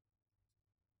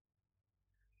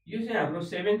 यो चाहिँ हाम्रो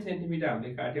 7 सेन्टिमिटर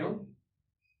हामीले काट्यौँ।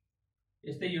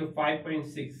 यस्तै यो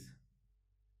 5.6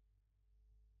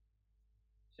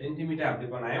 सेन्टिमिटर हामीले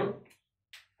बनायौँ।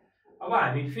 अब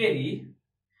हामी फेरि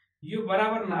यो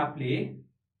बराबर नापले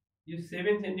यो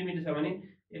 7 सेन्टिमिटर छ भने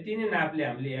यति नै नापले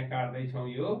हामीले यहाँ काट्दैछौँ।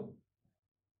 यो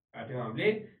काट्यौँ हामीले।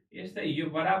 यस्तै यो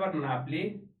बराबर नापले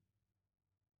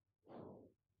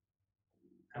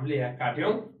हामीले यहाँ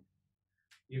काट्यौँ।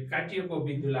 यो काटिएको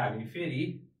बिन्दुलाई हामी फेरि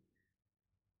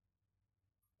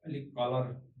अलिक कलर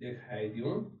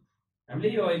देखाइदिउँ। हामीले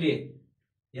यो अहिले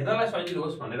हेर्नलाई सजिलो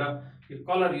होस् भनेर यो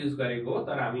कलर युज गरेको हो,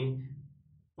 तर हामी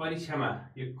परीक्षामा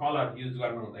यो कलर युज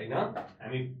गर्नु हुँदैन,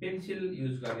 हामी पेन्सिल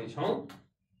युज गर्नेछौँ।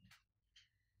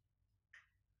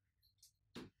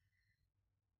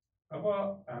 अब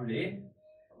हामीले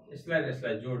यसलाई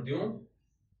यसलाई जोड्दिउँ।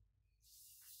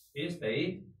 यस्तै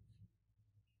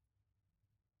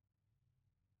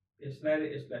यसलाई र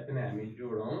यसलाई पनि हामी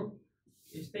जोडौँ।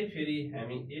 यस्तै फेरि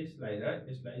हामी यसलाई र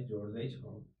यसलाई जोड्दै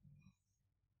छौँ।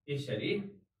 यसरी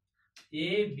ए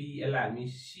बी, यसलाई हामी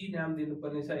सी नाम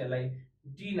दिनुपर्ने छ, यसलाई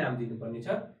डी नाम दिनुपर्ने छ।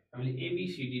 हामीले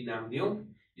एबीसीडी नाम दियौँ।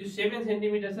 यो 7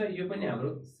 सेन्टिमिटर छ, यो पनि हाम्रो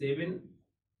 7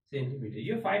 सेन्टिमिटर।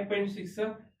 यो 5.6 छ,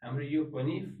 हाम्रो यो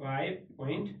पनि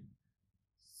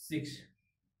 5.6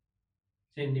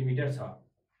 सेन्टिमिटर छ।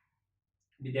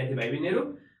 विद्यार्थी भाइ बहिनीहरू,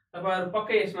 तपाईहरु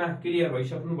पक्कै यसमा क्लियर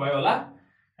भइसक्नु भयो होला।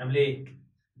 हामीले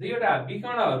दुईवटा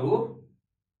विकर्णहरू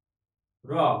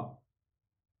र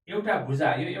एउटा भुजा,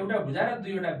 यो एउटा भुजा र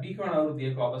दुईवटा विकर्णहरू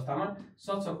दिएको अवस्थामा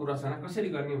सचकको रचना कसरी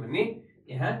गर्ने भन्ने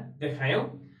यहाँ देखायौं।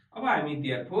 अब हामी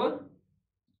देयरफोर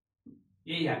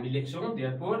यही हामी लेख्छौं।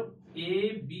 Therefore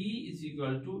AB is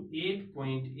equal to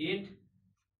 8.8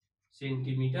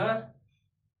 centimetre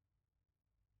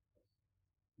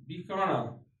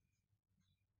विकर्णहरू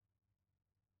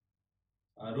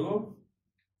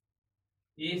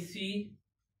AC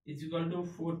is equal to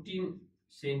 14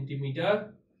 centimetre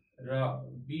र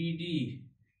BD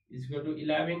is equal to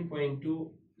 11.2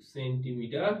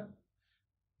 centimetre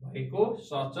भएको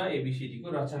सच ABCD को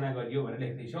रचना गरियो भनेर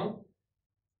लेख्दैछौं।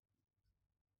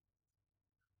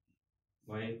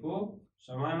 भएको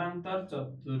समानान्तर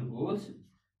चतुर्भुज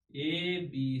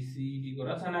ABCD को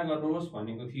रचना गर्नुहोस्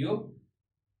भनेको थियो।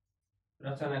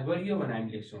 रचना गरियो भने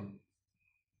हामी लेख्छौं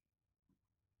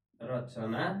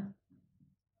रचना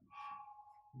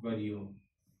गरियो।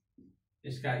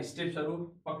 यसका स्टेप्सहरु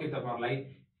पक्कै तपाईहरुलाई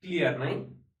क्लियर नै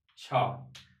छ।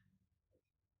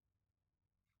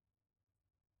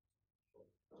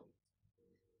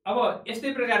 अब यस्तै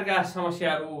प्रकारका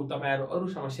समस्याहरु तपाईहरु अरु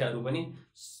समस्याहरु पनि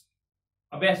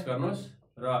अभ्यास गर्नुहोस्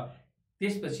र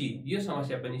त्यसपछि यो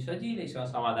समस्या पनि सजिलैसँग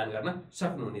समाधान गर्न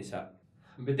सक्नुहुनेछ।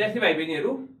 विद्यार्थी भाइ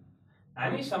बहिनीहरु,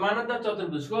 हामी समानान्तर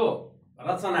चतुर्भुजको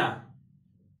रचना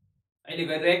अहिले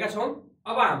गरिरहेका छौं।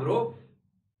 अब हाम्रो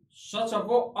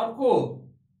सचको अर्को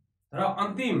र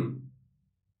अन्तिम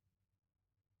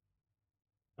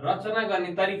रचना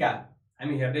गर्ने तरिका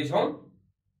हामी हेर्दै छौं।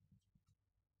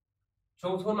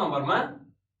 चौथो नम्बरमा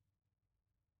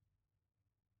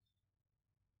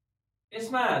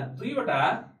यसमा दुईवटा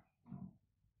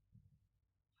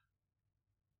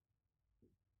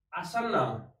आसन्न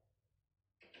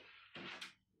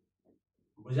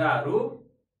भुजाहरू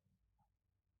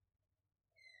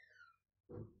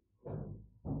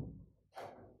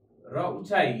र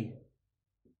उचाइ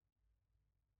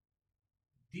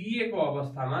दिएको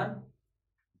अवस्थामा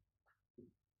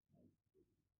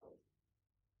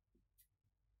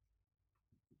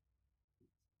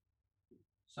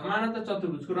समानान्तर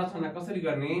चतुर्भुजको रचना कसरी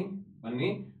गर्ने भन्ने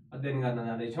अध्ययन गर्न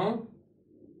जाँदैछौं।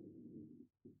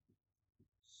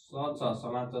 सच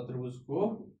समानान्तर चतुर्भुजको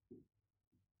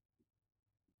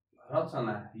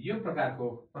रचना यो प्रकारको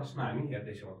प्रश्न हामी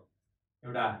हेर्दैछौं।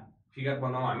 एउटा फिगर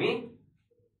बनाऊ।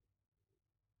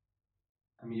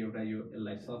 हामी एउटा यो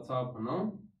यसलाई सच भनौं।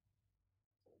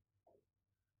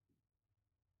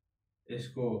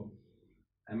 यसको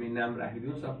हामी नाम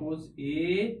राखिदिउँ। सपोज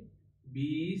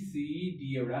ABCD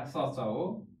एउटा सच हो।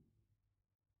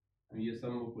 हामी यो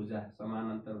समभुज भुजा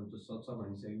समानान्तर हुन्छ सच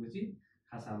भनिसकेपछि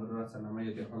खास हाम्रो रचनामा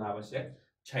यो देखाउन आवश्यक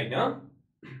छैन।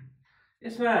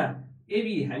 यसमा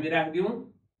एबी हामी राखिदिउँ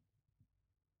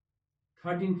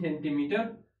 13 सेन्टिमिटर।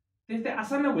 त्यस्तै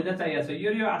आसन्न भुजा चाहिएको छ,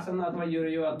 यो आसन्न अथवा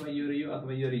यो अथवा यो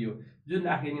अथवा यो जुन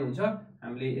राखे नि हुन्छ।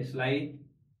 हामीले यसलाई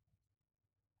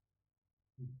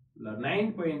ल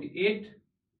 9.8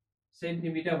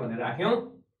 सेन्टिमिटर भनेर राख्यौं।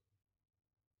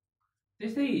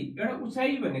 त्यस्तै एउटा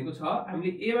उचाइ भनेको छ,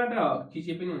 हामीले एबाट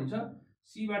खिचे पनि हुन्छ,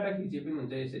 सीबाट खिचे पनि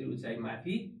हुन्छ। यसरी उचाइ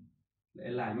माथि,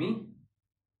 यसलाई हामी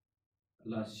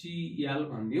ल सीएल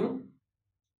भनिदिउँ।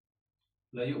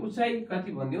 ल यो उचाइ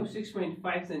कति भनिदिउँ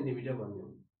 6.5 सेन्टिमिटर भनिदिउँ।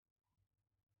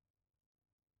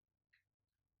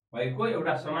 भएको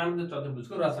एउटा समानान्तर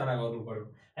चतुर्भुजको रचना गर्नु पर्यो।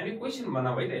 हामी क्वेशन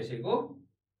बनाऊ है त यसैको।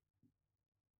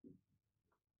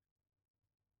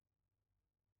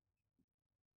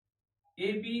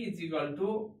 AB is equal to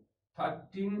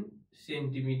 13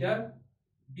 centimetre,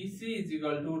 BC is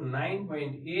equal to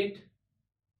 9.8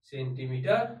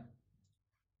 centimetre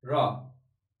र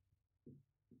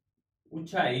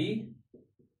उचाइ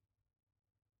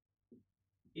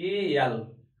AL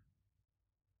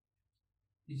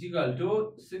is equal to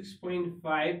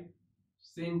 6.5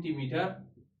 centimetre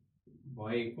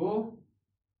भएको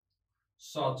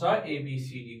सच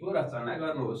ABCD को रचना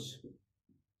गर्नुहोस्।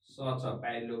 सच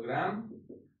प्यारेलोग्राम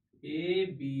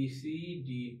ABCD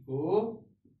को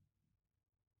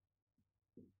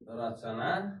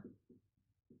रचना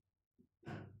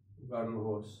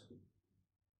गर्नुहोस्।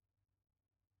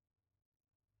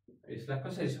 यसलाई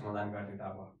कसरी समाधान गर्ने त?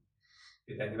 अब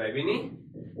विद्यार्थी भाइ बहिनी,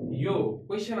 यो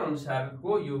क्वेशन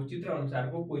अनुसारको, यो चित्र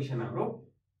अनुसारको क्वेशन हाम्रो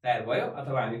तयार भयो।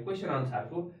 अथवा हामी क्वेशन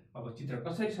अनुसारको अब चित्र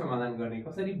कसरी समाधान गर्ने,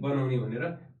 कसरी बनाउने भनेर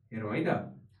हेरौँ है त।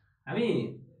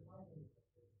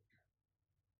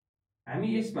 हामी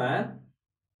यसमा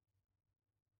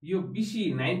यो BC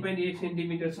 9.8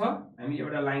 सेन्टिमिटर छ। हामी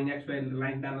एउटा लाइन XY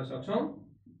लाइन तान्न सक्छौं।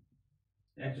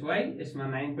 XY यसमा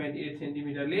 9.8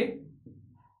 सेन्टिमिटरले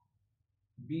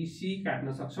BC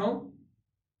काट्न सक्छौं।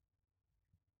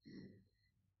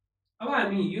 अब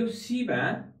हामी यो C मा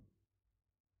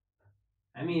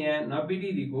हामी यहाँ 90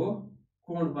 डिग्री को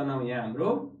कोण बनाऊ। यहाँ हाम्रो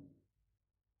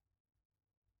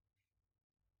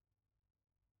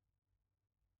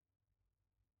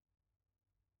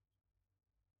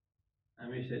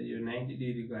हामी यसरी यो 90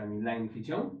 डिग्री को हामी लाइन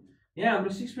खिचौं। यहाँ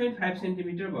हाम्रो 6.5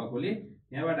 सेन्टिमिटर भएकोले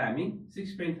यहाँबाट हामी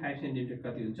 6.5 सेन्टिमिटर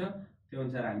कति हुन्छ त्यो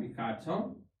अनुसार हामी काट्छौं।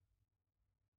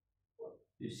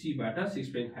 यो C बाट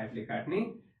 6.5 ले काट्ने।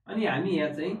 अनि हामी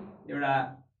यहाँ चाहिँ एउटा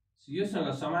योसँग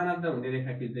समानान्तर हुने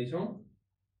रेखा खिच्दै छौं।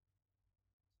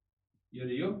 यो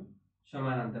र यो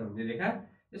समानान्तर हुने रेखा,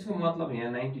 यसको मतलब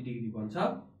यहाँ 90 डिग्री बन्छ।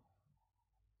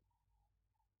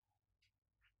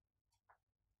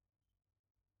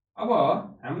 अब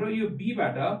हाम्रो यो B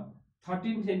बाट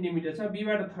 13 सेन्टिमिटर छ। B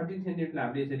बाट 13 सेन्टिमिटर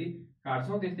हामीले यसरी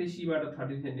काट्छौं। त्यस्तै C बाट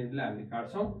 13 सेन्टिमिटर हामीले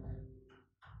काट्छौं।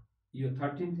 यो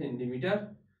 13 सेन्टिमिटर,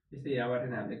 त्यस्तै यहाँबाट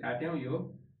हामीले काट्यौं यो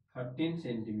 13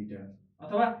 सेन्टिमिटर।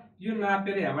 अथवा यो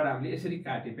नापेर यहाँबाट हामीले यसरी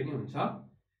काटे पनि हुन्छ।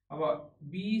 अब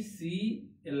BC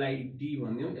यसलाई D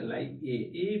भन्दियौं, यसलाई A,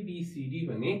 ABCD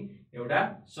भन्ने एउटा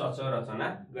सच रचना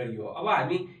गरियो। अब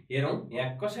हामी हेरौं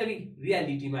यहाँ कसरी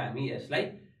रियालिटीमा हामी यसलाई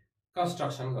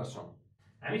कन्स्ट्रक्सन गर्छौं।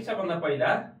 हामी सबभन्दा पहिला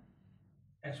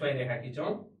XY रेखा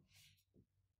खिचौं।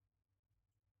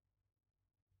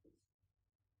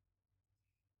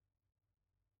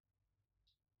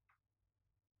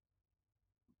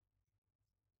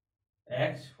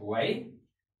 XY।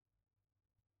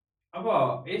 अब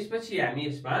यसपछि हामी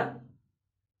यसमा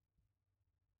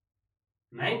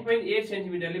 9.8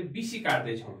 सेन्टिमिटरले BC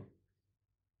काट्दै छौं।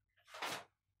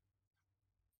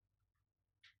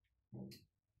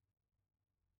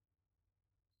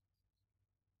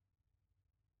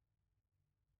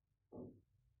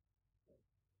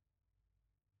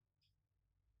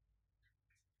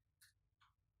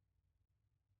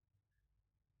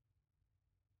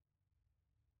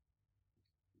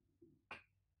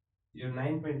 यो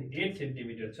 9.8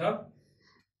 सेन्टिमिटर छ।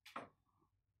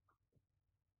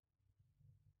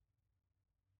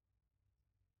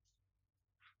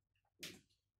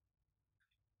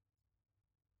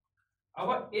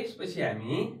 अब यसपछि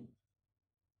हामी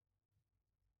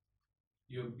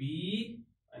यो B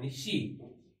अनि C,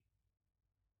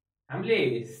 हामीले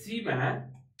C मा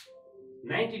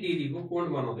 90 डिग्री को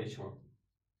कोण बनाउँदै छौं।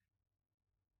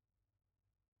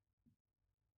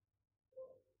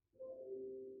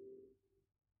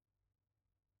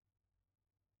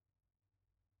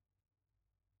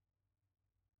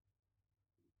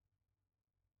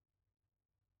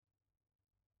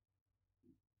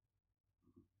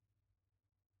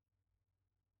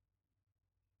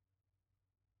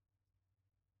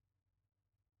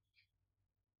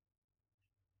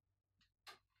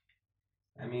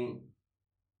 हामी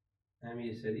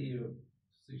यसरी यो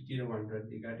 60 र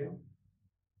 120 काट्यौं,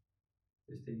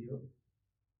 त्यस्तै यो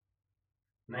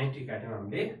 90 काट्यौं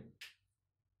हामीले।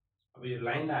 अब यो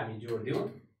लाइनलाई हामी जोड्दियौं।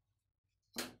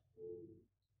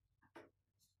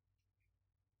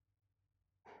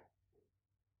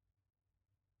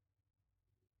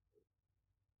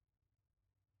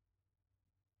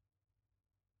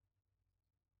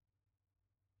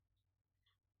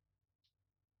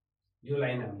 यो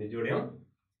लाइन हामीले जोड्यौं।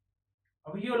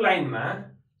 अब यो लाइनमा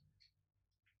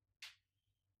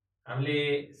हामीले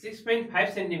 6.5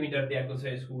 सेन्टिमिटर दिएको छ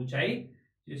यसको उचाइ।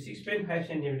 यो 6.5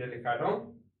 सेन्टिमिटरले काटौं।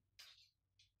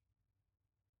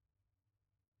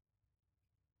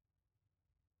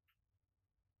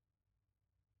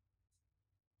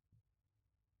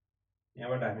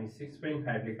 यहाँबाट हामी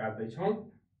 6.5 ले काट्दै छौं।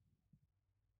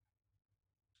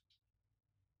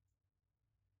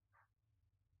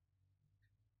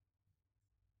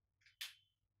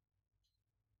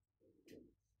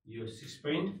 यो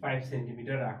 6.5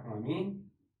 सेन्टिमिटर राखौं हामी।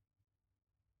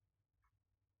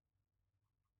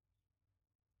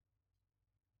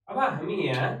 अब हामी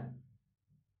यहाँ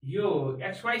यो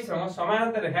XY सँग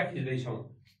समानान्तर रेखा खिच्दै छौं।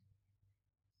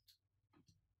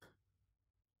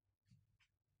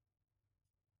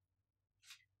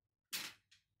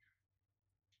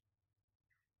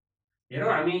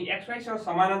 हेरौं हामी XY सँग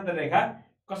समानान्तर रेखा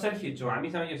कसरी खिच्छौं।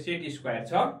 हामीसँग यो सेट स्क्वायर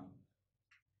छ।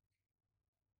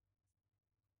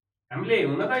 हामीले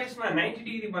हुन त यसमा 90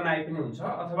 डिग्री बनाए पनि हुन्छ,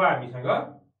 अथवा हामीसँग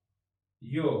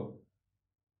यो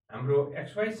हाम्रो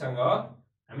XY सँग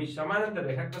हामी समानान्तर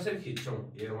रेखा कसरी खिच्छौं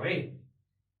हेरौं है।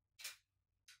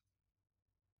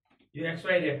 यो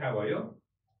XY रेखा भयो।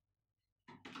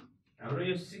 हाम्रो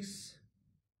यो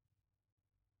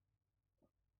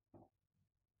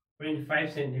 6.5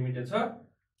 सेन्टिमिटर छ,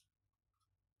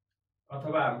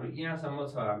 अथवा हाम्रो यहाँसम्म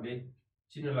छ। हामीले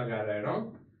चिन्ह लगाएर हेरौं।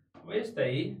 अब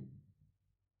यस्तै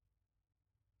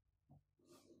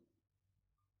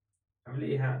हामीले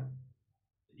यहाँ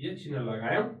यो चिन्ह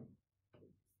लगायौं।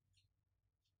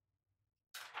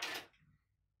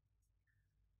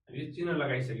 यो चिन्ह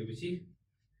लगाइसकेपछि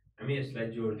हामी यसलाई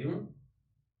जोड्दियौं।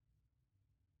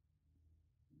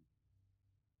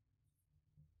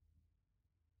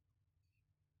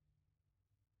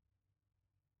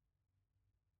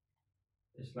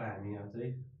 यसलाई हामी अझै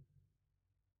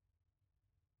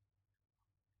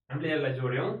हामीले यसलाई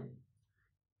जोड्यौं।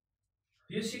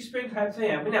 यो 6.5 छ,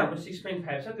 यहाँ पनि हाम्रो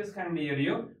 6.5 छ, त्यसकारणले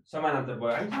यो समानान्तर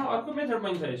भयो। हामीसँग अर्को मेथड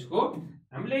पनि छ यसको।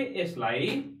 हामीले यसलाई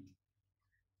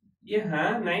यहाँ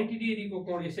 90 डिग्रीको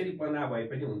कोण यसरी बना भए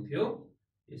पनि हुन्थ्यो।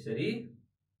 यसरी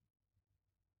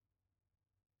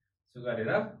गरेर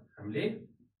हामीले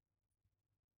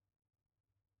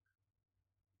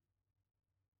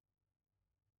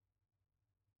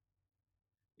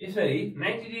यसरी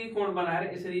 90 डिग्री कोण बनाएर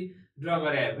यसरी ड्रा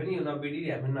गरे पनि यो 90 डिग्री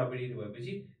हामी 90 डिग्री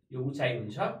भएपछि यो उचाइ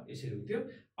हुन्छ, यसरी हुन्थ्यो।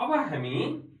 अब हामी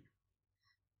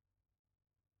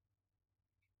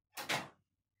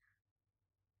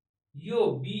यो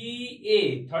BA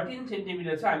 13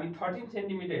 सेन्टिमिटर छ। हामी 13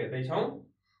 सेन्टिमिटर हेर्दै छौं।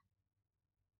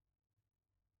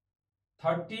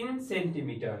 13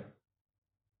 सेन्टिमिटर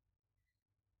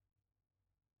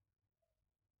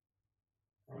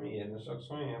हामी हेर्न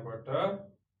सक्छौं। यहाँबाट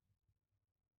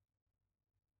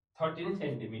 13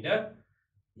 सेन्टिमिटर,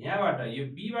 यहाँबाट यो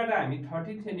B बाट हामी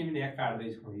 13 सेन्टिमिटर यहाँ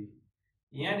काट्दै छौं।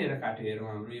 यहाँनिर काट्यो, हेरौं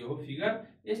हाम्रो यो फिगर।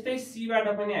 यस्तै C बाट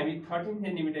पनि हामी 13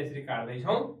 सेन्टिमिटर यसरी काट्दै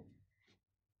छौं।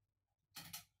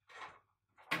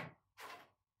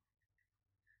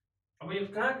 अब यो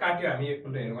कहाँ काट्यो हामी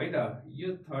एकपल्ट हेरौं है त।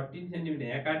 यो 13 सेन्टिमिटर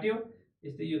यहाँ काट्यो,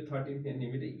 यस्तै यो 13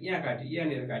 सेन्टिमिटर यहाँ काट्यो,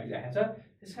 यहाँनिर काटिरहेको छ।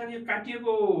 त्यसकारण यो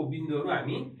काटिएको बिन्दुहरू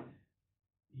हामी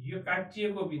यो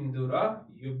काटिएको बिन्दु र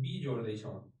यो B जोड्दै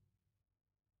छौं।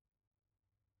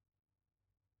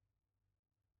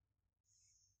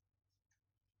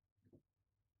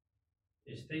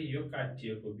 यस्तै यो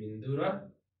काटिएको बिन्दु र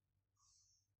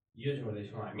यो जोड्दै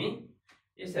छौं हामी।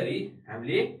 यसरी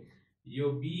हामीले यो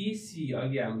BC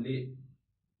अघि हामीले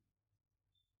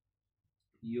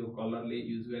यो कलरले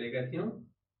युज गरेका थियौं।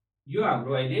 यो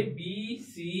हाम्रो अहिले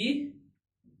BC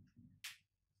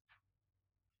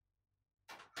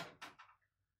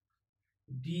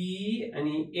D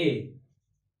अनि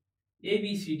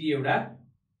ABCD एउटा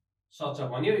सच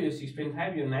बन्यो। यो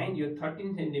 6.5, यो 9, यो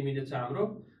 13 सेन्टिमिटर छ हाम्रो,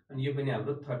 अनि यो पनि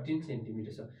हाम्रो 13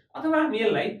 सेन्टिमिटर छ। अथवा हामी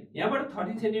यसलाई यहाँबाट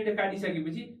 13 सेन्टिमिटर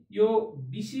काटिसकेपछि यो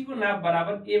BC को नाप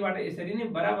बराबर A बाट यसरी नै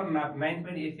बराबर नाप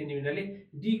 9.8 सेन्टिमिटरले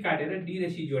D काटेर D र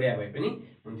C जोड्या भए पनि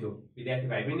हुन्थ्यो। विद्यार्थी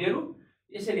भाइ बहिनीहरू,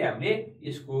 यसरी हामीले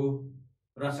यसको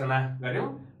रचना गर्यौं।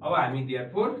 अब हामी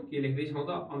देयरफोर के लेख्दै छौं त,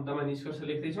 अन्तमा निष्कर्ष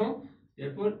लेख्दै छौं।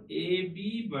 देयरफोर AB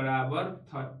बराबर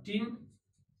 13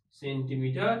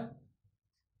 सेन्टिमिटर,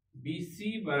 BC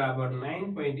बराबर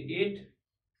 9.8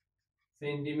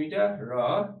 सेन्टिमिटर र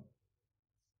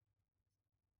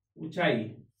उचाइ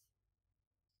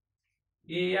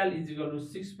AL is equal to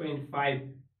 6.5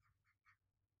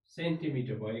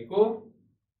 centimetre भएको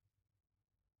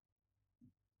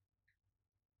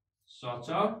सच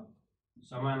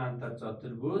समानान्तर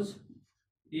चतुर्भुज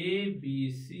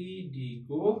ABCD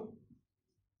को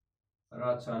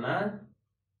रचना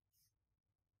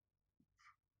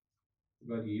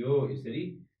गरियो। यसरी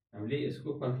हामीले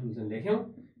यसको कन्क्लुजन लेख्यौं,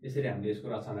 यसरी हामीले यसको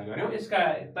रचना गर्यौं। यसका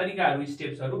तरिकाहरू,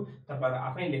 स्टेप्सहरू तपाईहरु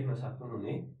आफै लेख्न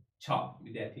सक्नुहुनेछ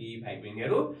विद्यार्थी भाइ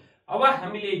बहिनीहरू। अब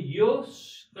हामीले यो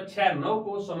कक्षा 9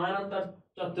 को समानान्तर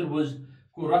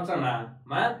चतुर्भुजको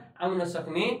रचनामा आउन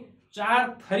सक्ने 4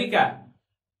 थरीका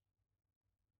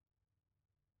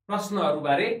प्रश्नहरू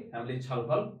बारे हामीले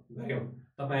छलफल गर्यौं।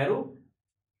 तपाईहरु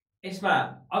यसमा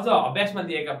अझ अभ्यासमा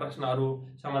दिएका प्रश्नहरू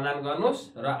समाधान गर्नुहोस्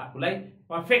र आफूलाई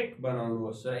पर्फेक्ट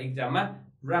बनाउनुहोस् र एक्जाममा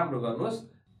राम्रो गर्नुहोस्।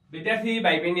 विद्यार्थी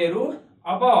भाइ बहिनीहरू,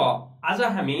 अब आज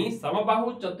हामी समबाहु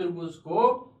चतुर्भुजको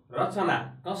रचना,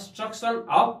 कन्स्ट्रक्सन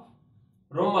अफ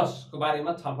रोम्बस को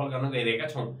बारेमा छलफल गर्न गइरहेका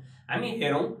छौं। हामी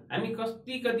हेरौं हामी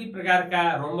कति प्रकारका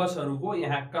रोम्बसहरूको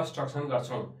यहाँ कन्स्ट्रक्सन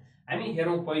गर्छौं। हामी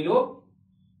हेरौं पहिलो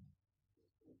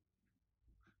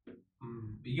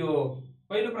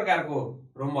प्रकारको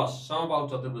रोम्बस समबाहु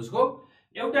चतुर्भुजको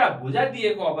एउटा भुजा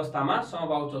दिएको अवस्थामा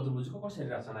समबाहु चतुर्भुजको कसरी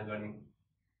रचना गर्ने।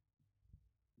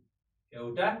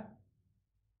 एउटा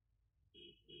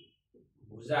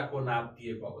भुजाको नाप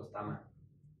दिएको अवस्थामा,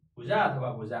 भुजा अथवा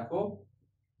भुजाको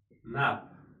नाप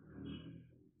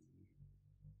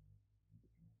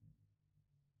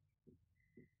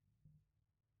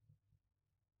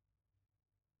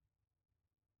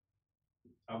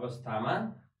अवस्थामा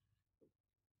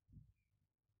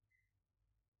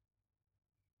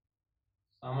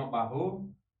समबाहु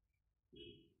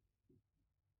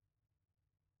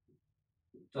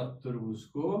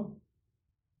चतुर्भुजको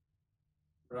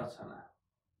रचना।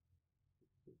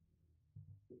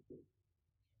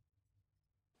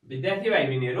 विद्यार्थी भाइ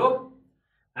बहिनीहरू,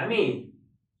 हामी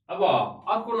अब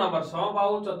अर्को नम्बर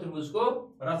समबाहु चतुर्भुजको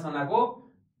रचनाको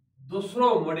दोस्रो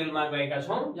मोडेलमा गएका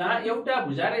छौं, जहाँ एउटा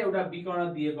भुजा र एउटा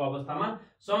विकर्ण दिएको अवस्थामा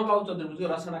समबाहु चतुर्भुजको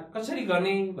रचना कसरी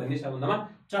गर्ने भन्ने सम्बन्धमा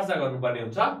चर्चा गर्नुपर्ने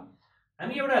हुन्छ।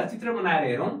 हामी एउटा चित्र बनाएर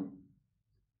हेरौं।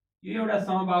 यो एउटा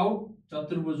समबाहु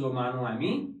चतुर्भुज हो मानौं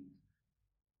हामी।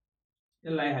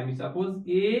 यसलाई हामी सपोज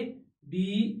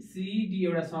ABCD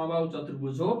एउटा समबाहु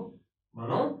चतुर्भुज हो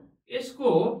भनौं। यसको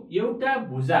एउटा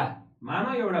भुजा,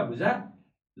 मानौं एउटा भुजा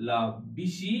ल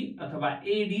BC अथवा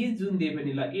AD जुन दिए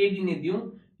पनि, ल AD नै दिउँ,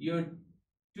 यो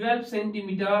 12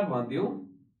 सेन्टिमिटर भनिदिउँ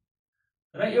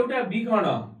र एउटा विकर्ण,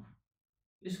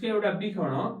 यसको एउटा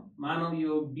विकर्ण मानौं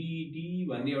यो BD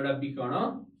भन्ने एउटा विकर्ण,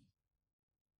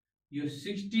 यो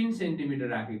 16 सेन्टिमिटर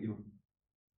राखिदिउँ।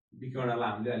 विकर्णलाई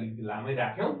हामीले अलिकति लामै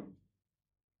राख्यौं।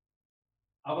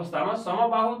 अवस्थामा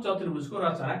समबाहु चतुर्भुजको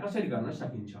रचना कसरी गर्न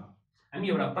सकिन्छ। हामी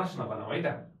एउटा प्रश्न बनाऊ है त।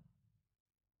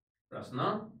 प्रश्न,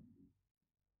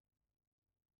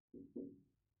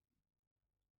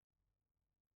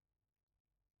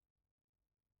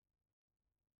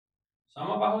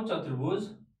 समबाहु चतुर्भुज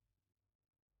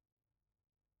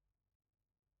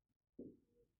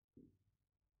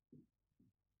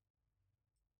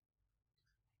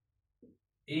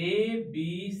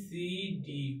ABCD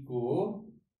को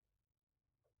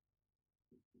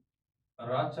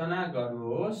रचना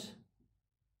गर्नुहोस्।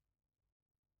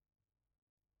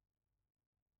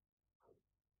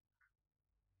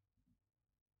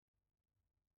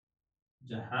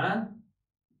 जहाँ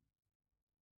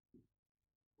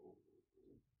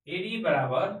AD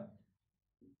बराबर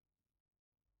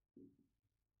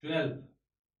 12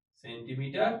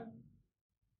 सेन्टिमिटर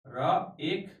र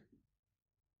एक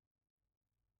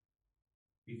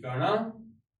विकर्ण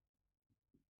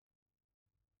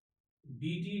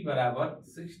BD बराबर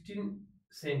 16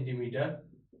 सेन्टिमिटर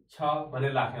छ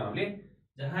भनेर राख्यौं हामीले।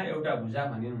 जहाँ एउटा भुजा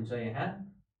भनिनुहुन्छ यहाँ,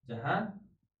 जहाँ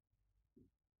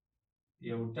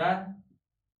एउटा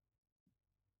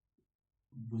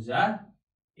भुजा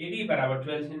AD बराबर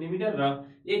 12 सेन्टिमिटर र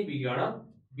एक विकर्ण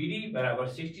BD बराबर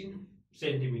 16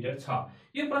 सेन्टिमिटर छ।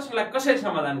 यो प्रश्नलाई कसरी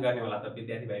समाधान गर्ने होला त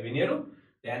विद्यार्थी भाइ बहिनीहरू,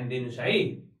 ध्यान दिनुस् है।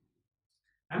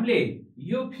 हामीले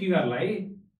यो फिगरलाई,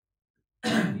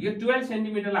 यो 12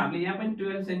 सेन्टिमिटरलाई हामीले यहाँ पनि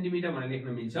 12 सेन्टिमिटर भनेर लेख्न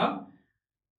मिल्छ।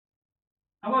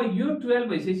 अब यो 12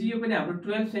 भइसकेपछि यो पनि हाम्रो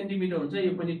 12 सेन्टिमिटर हुन्छ,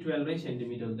 यो पनि 12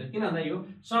 सेन्टिमिटर हुन्छ। किन भन्दा यो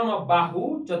समबाहु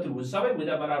चतुर्भुज, सबै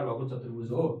भुजा बराबर भएको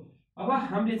चतुर्भुज हो। अब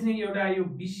हामीले चाहिँ एउटा यो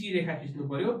BC रेखा खिच्नु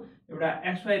पर्यो, एउटा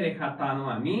XY रेखा तानौं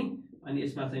हामी, अनि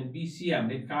यसमा चाहिँ BC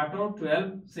हामीले काटौं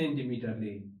 12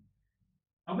 सेन्टिमिटरले।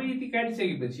 अब यति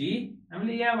काटिसकेपछि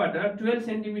हामीले यहाँबाट 12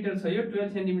 सेन्टिमिटर छ, यो 12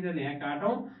 सेन्टिमिटर यहाँ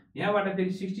काटौं, यहाँबाट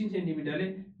फेरि 16 सेन्टिमिटरले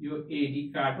यो एडी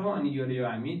काटौं अनि यो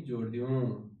हामी जोड्दियौं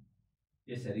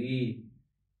यसरी।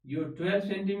 यो 12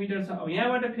 सेन्टिमिटर छ। अब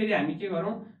यहाँबाट फेरि हामी के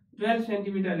गरौं, 12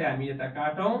 सेन्टिमिटरले हामी यता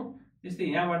काटौं, त्यस्तै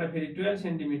यहाँबाट फेरि 12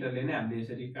 सेन्टिमिटरले नै हामीले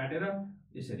यसरी काटेर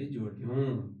यसरी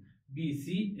जोड्दियौं।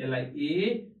 बीसी यसलाई ए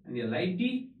अनि यसलाई डी,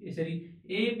 यसरी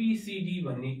एबीसीडी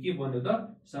भन्ने के बन्यो त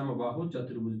समबाहु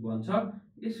चतुर्भुज बन्छ।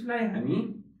 यसलाई हामी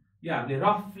यो हामीले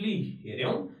रफली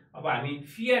हेर्यौं। अब हामी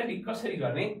फेयरली कसरी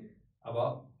गर्ने अब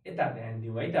यता ध्यान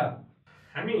दिउँ है त।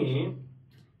 हामी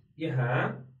यहाँ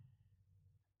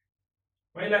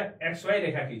पहिला XY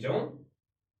रेखा खिचौं,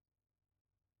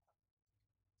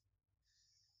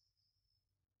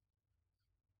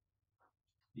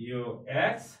 यो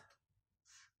X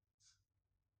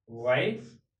Y,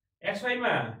 XY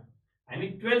मा हामी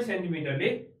 12 सेन्टिमिटरले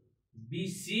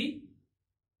BC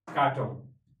काटौं,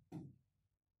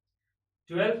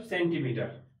 12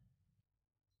 सेन्टिमिटर।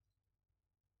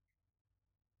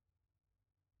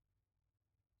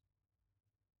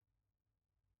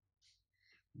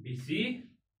 BC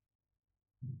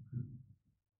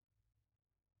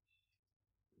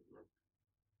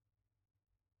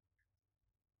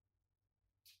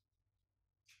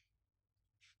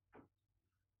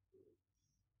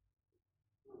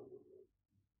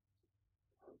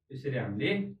यसरी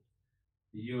हामीले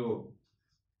यो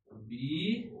B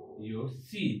यो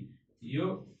C यो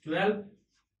 12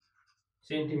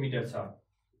 सेन्टिमिटर छ।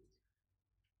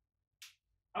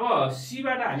 अब C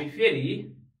बाट हामी फेरि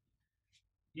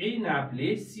यही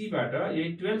नापले C बाट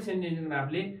यही 12 सेन्टिमिटर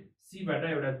नापले C बाट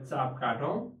एउटा चाप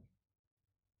काटौं।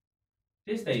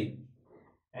 त्यस्तै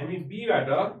हामी B बाट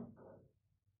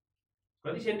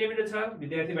कति सेन्टिमिटर छ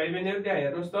विद्यार्थी भाइ बहिनीहरु त्यहाँ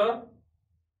हेर्नुस् त।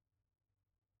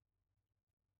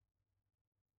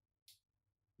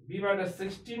 B बाट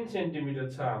 16 सेन्टिमिटर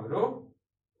छ हाम्रो।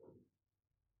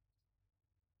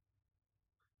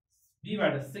 B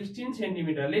बाट 16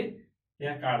 सेन्टिमिटरले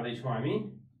यहाँ काट्दै छौं हामी।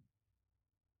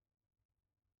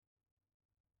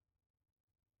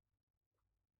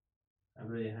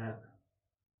 हाम्रो यहाँ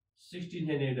 16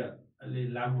 सेन्टिमिटर अलि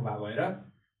लामो भएर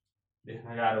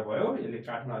देख्न गाह्रो भयो, यसले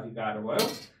काट्न अलि गाह्रो भयो।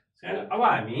 अब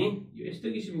हामी यो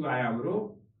यस्तो किसिमको आयो हाम्रो,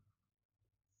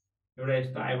 एउटा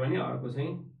यस्तो आयो भने अर्को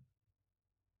चाहिँ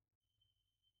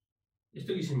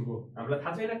यस्तो किसिमको। हामीलाई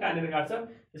थाहा छैन कहाँनिर काट्छ,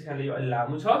 त्यसकारणले यो अलि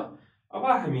लामो छ। अब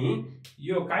हामी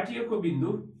यो काटिएको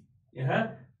बिन्दु यहाँ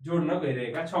जोड्न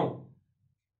गइरहेका छौं।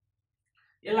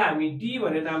 यसलाई हामी डी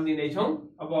भनेर नाम दिँदै छौं।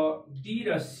 अब डी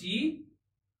र सी,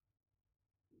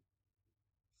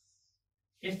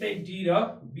 यस्तै डी र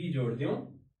बी जोड्दियौं।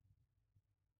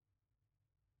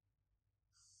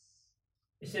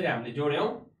 यसरी हामीले जोड्यौं।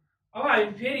 अब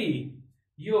हामी फेरि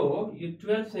यो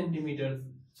 12 सेन्टिमिटर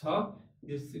छ,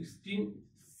 यो 16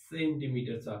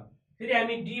 सेन्टिमिटर छ। फेरि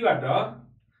हामी डी बाट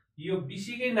यो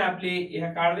बीसी कै नापले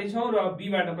यहाँ काट्दै छौं र बी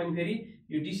बाट पनि फेरि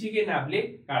यो डीसी कै नापले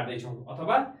काट्दै छौं,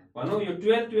 अथवा भनौं यो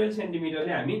 12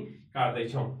 सेन्टिमिटरले हामी काट्दै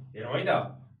छौं। हेरौं है त।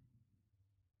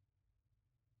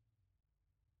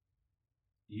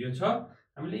 यो छ।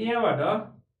 हामीले यहाँबाट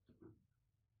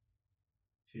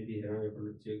फेरि हेरौं,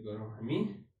 यो चेक गरौं हामी।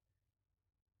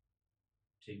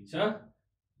 ठीक छ।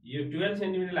 यो 12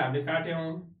 सेन्टिमिटरले हामीले काट्यौं।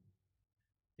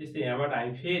 त्यस्तै यहाँबाट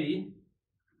हामी फेरि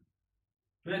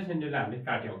 12 सेन्टिमिटर हामीले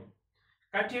काट्यौं।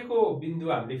 काटिएको बिन्दु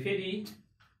हामीले फेरि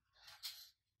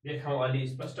देखाउँ अलि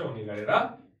स्पष्ट हुने गरेर।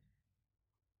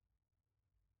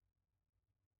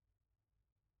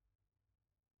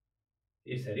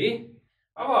 यसरी।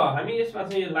 अब हामी यसमा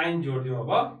चाहिँ यो लाइन जोड्दियौं।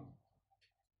 अब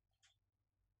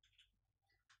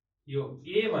यो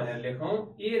ए भनेर लेखौं,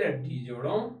 ए र डी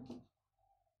जोडौं।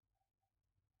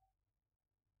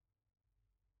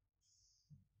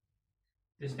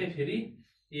 त्यस्तै फेरि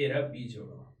ए र बी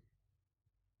जोडौं।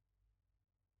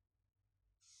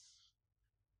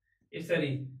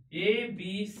 यसरी ए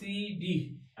बी सी डी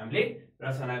हामीले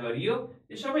रचना गरियो।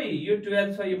 यो सबै यो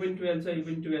 12 छ, यो पनि 12 छ, यो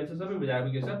पनि 12 छ, सबै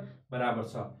भुजाहरु के छ बराबर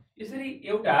छ। यसरी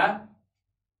एउटा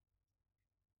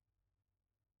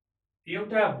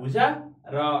भुजा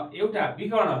र एउटा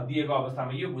विकर्ण दिएको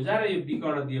अवस्थामा, यो भुजा र यो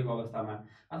विकर्ण दिएको अवस्थामा,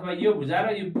 अथवा यो भुजा र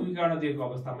यो विकर्ण दिएको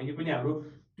अवस्थामा, यो पनि हाम्रो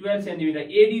 12 सेन्टिमिटर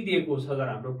एडी दिएको छ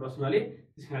हाम्रो प्रश्नले,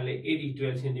 त्यसकारणले एडी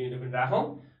 12 सेन्टिमिटर पनि राखौं।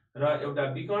 र एउटा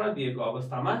विकर्ण दिएको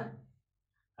अवस्थामा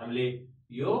हामीले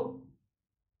यो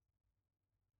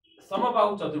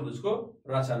समबाहु चतुर्भुजको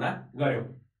रचना गर्यौं।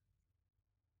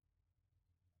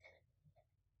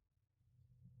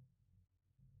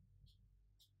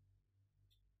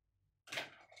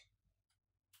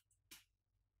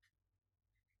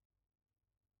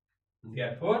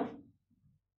 Therefore,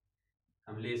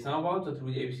 हामीले समबाहु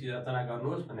चतुर्भुज एबीसी रचना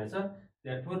गर्नुहोस् भनेको छ।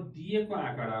 देयरफोर दिएको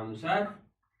आँकडा अनुसार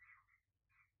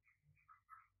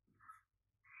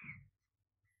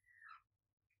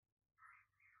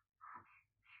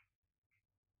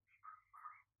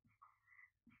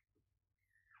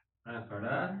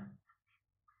आँकडा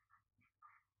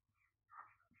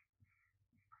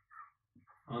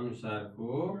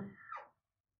अनुसारको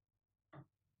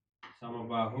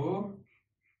समबाहु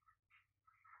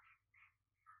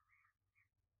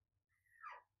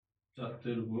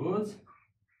चतुर्भुज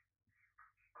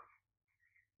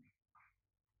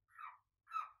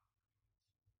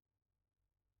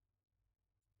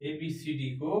एबीसीडी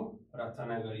को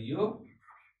रचना गरियो।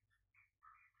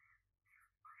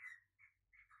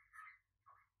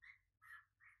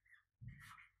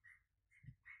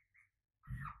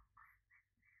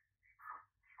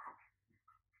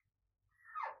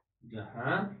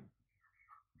 जहाँ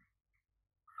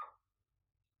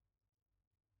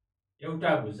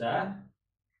एउटा भुजा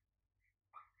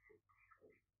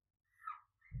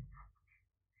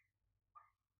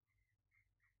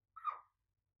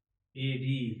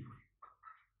एडी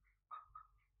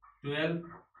 12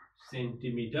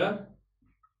 सेन्टिमिटर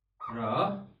र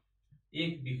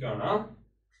एक विकर्ण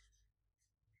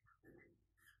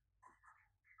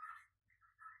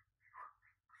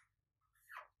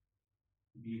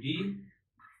बीडी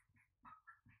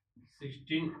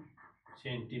 16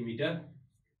 सेन्टिमिटर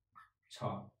छ।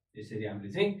 यसरी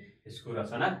हामीले चाहिँ यसको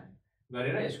रचना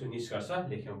गरेर यसको निष्कर्ष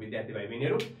लेख्यौं। विद्यार्थी भाइ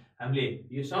बहिनीहरु, हामीले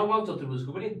यो समबाहु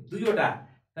चतुर्भुजको पनि दुईवटा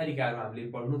तरिकाहरु हामीले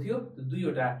पढ्नु थियो। त्यो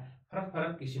दुईवटा फरक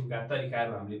फरक किसिमका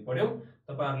तरिकाहरु हामीले पढ्यौं।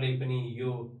 तपाईहरुले पनि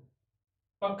यो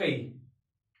पक्कै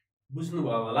बुझ्नु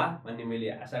भयो होला भन्ने मैले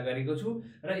आशा गरेको छु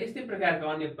र यस्तै प्रकारका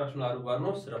अन्य प्रश्नहरु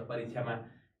गर्नुहोस् र परीक्षामा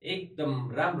एकदम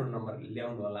राम्रो नम्बर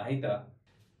ल्याउनु होला है त।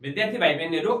 विद्यार्थी भाइ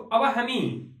बहिनीहरु, अब हामी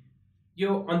यो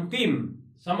अन्तिम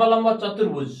समलम्ब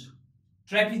चतुर्भुज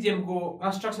ट्रेपिजियमको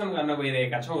कन्स्ट्रक्सन गर्न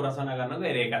गइरहेका छौं, रचना गर्न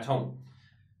गइरहेका छौं।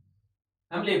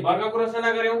 हामीले वर्गको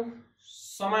रचना गर्यौं,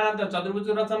 समानान्तर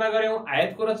चतुर्भुजको रचना गर्यौं,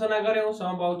 आयतको रचना गर्यौं,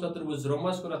 समबाहु चतुर्भुज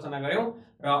रोम्बसको रचना गर्यौं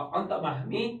र अन्तमा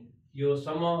हामी यो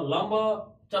समलम्ब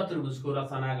चतुर्भुजको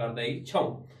रचना गर्दै छौं।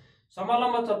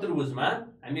 समलम्ब चतुर्भुजमा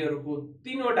हामीहरुको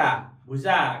तीनवटा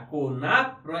भुजाको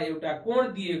नाप र एउटा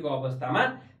कोण दिएको अवस्थामा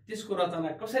त्यसको रचना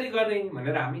कसरी गर्ने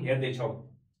भनेर हामी हेर्दै छौं।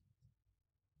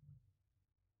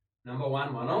 नम्बर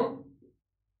 1 भनौं,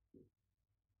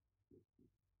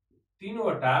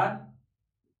 तीनवटा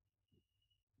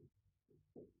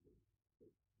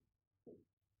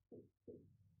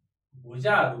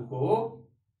भुजाहरूको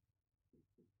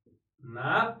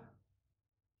नाप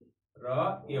र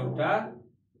एउटा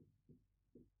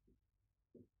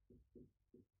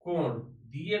कोण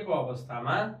दिएको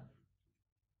अवस्थामा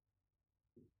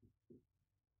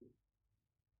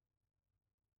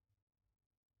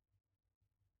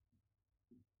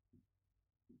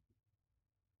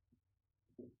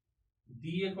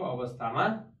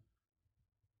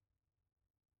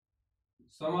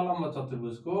समलम्ब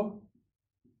चतुर्भुजको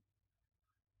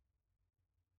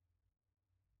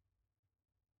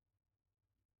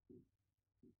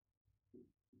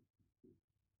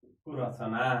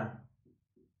रचना।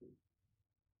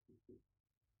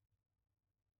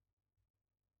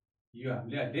 यो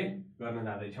हामीले अहिले गर्न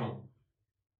जाँदैछौं।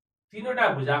 तीनवटा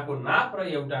भुजाको नाप र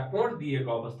एउटा कोण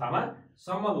दिएको अवस्थामा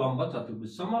समलम्ब चतुर्भुज।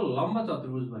 समलम्ब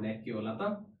चतुर्भुज भने के होला त?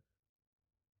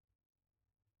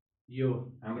 यो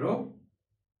हाम्रो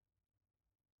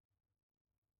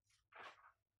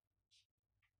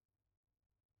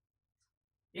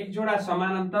एक जोडा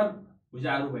समानान्तर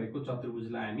भुजाहरू भएको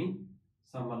चतुर्भुजलाई हामी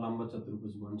समलम्ब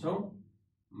चतुर्भुज भन्छौं।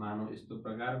 मानौ यस्तो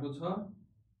प्रकारको छ,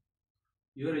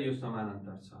 यो र यो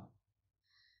समानान्तर छ।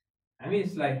 हामी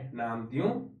यसलाई नाम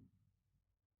दियौं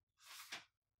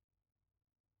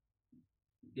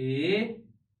ए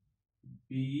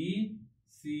बी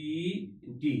सी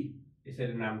डी,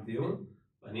 यसरी नाम दियौं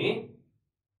भने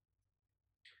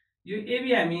यो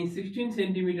एबी हामी 16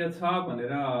 सेन्टिमिटर छ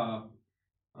भनेर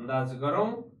अन्दाज गरौं।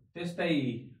 त्यस्तै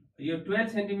यो 12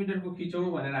 सेन्टिमिटरको खिचौं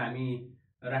भनेर हामी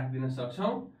राखिदिन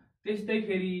सक्छौं। त्यस्तै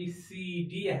फेरि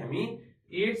सीडी हामी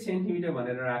 8 सेन्टिमिटर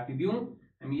भनेर राखिदियौं।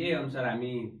 हामी यही अनुसार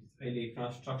हामी अहिले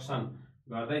कन्स्ट्रक्सन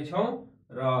गर्दै छौं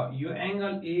र यो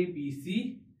एंगल एबीसी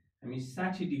हामी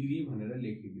 60 डिग्री भनेर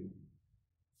लेखिदियौं।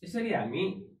 यसरी हामी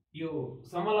यो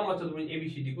समलम्ब चतुर्भुज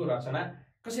एबीसीडी को रचना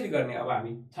कसरी गर्ने अब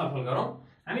हामी छलफल गरौं।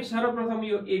 हामी सर्वप्रथम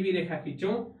यो एबी रेखा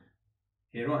खिच्छौं।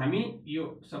 हेरौं, हामी यो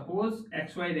सपोज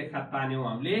XY रेखा तान्यौं।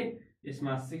 हामीले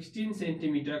यसमा 16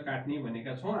 सेन्टिमिटर काट्ने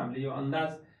भनेका छौं। हामीले यो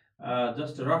अन्दाज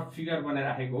जस्ट रफ फिगर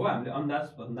बनाइराखेको हो। हामीले अन्दाज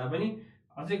भन्दा पनि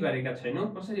अझै गरेका छैनौँ।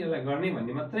 कसरी यसलाई गर्ने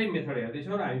भन्ने मात्रै मेथड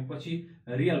हेर्दैछौँ र हामी पछि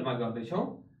रियलमा गर्दैछौँ।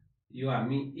 यो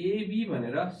हामी एबी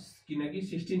भनेर, किनकि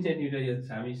 16 सेन्टिमिटर यो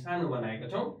हामी सानो बनाएका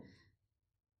छौँ।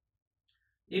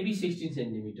 AB 16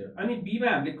 centimetre. अनि बीमा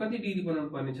हामीले कति डिग्री बनाउनु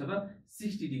पर्ने छ त?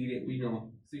 60 डिग्री। वी नो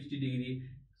 60 डिग्री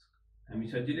हामी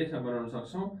सजिलैसँग बनाउन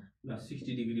सक्छौँ। ल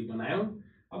 60 डिग्री बनायौँ।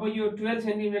 अब यो 12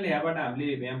 सेन्टिमिटरले यहाँबाट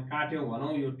हामीले यहाँ काट्यौँ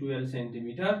भनौँ, यो 12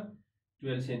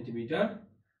 सेन्टिमिटर।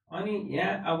 अनि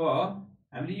यहाँ अब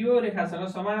हामीले यो रेखासँग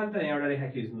समानान्तर एउटा रेखा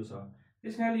खिच्नु छ।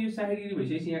 त्यस कारणले यो 60 डिग्री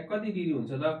भइसकेपछि यहाँ कति डिग्री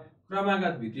हुन्छ त?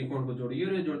 क्रमागत भित्री कोणको जोड यो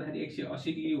जोड्दाखेरि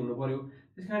 180 डिग्री हुनु पर्यो।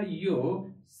 त्यस कारण यो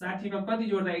 60 मा कति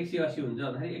जोड्दा 180 हुन्छ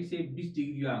भन्दाखेरि 120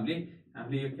 डिग्री यो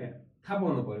हामीले यो थाहा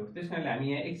पाउनु पर्यो। त्यस कारणले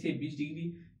हामी यहाँ 120 डिग्री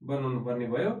बनाउनु पर्ने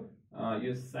भयो।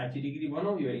 यो 60 डिग्री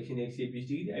बनाऊ, यो एकछिन 120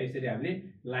 डिग्री। यसरी हामीले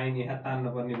लाइन यहाँ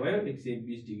तान्न पर्ने भयो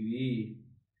 120 डिग्री।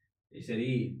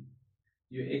 यसरी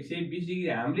यो 120 डिग्री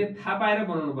हामीले थाहा पाएर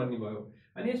बनाउनु पर्ने भयो।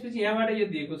 अनि यसपछि यहाँबाट यो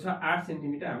दिएको छ 8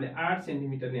 सेन्टिमिटर। हामीले 8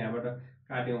 सेन्टिमिटरले यहाँबाट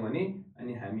काट्यौँ भने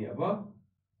अनि हामी अब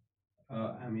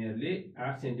हामीहरूले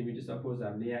 8 सेन्टिमिटर सपोज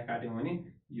हामीले यहाँ काट्यौँ भने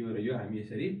यो र यो हामी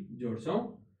यसरी जोड्छौँ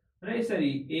र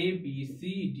यसरी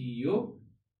एबिसिडी यो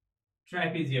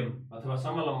ट्रापेजियम अथवा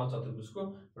समलम्ब चतुर्भुजको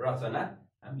रचना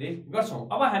हामीले गर्छौँ।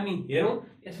 अब हामी हेरौँ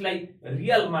यसलाई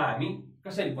रियलमा हामी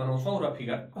कसरी बनाउँछौँ र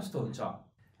फिगर कस्तो हुन्छ।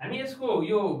 हामी यसको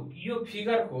यो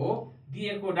फिगरको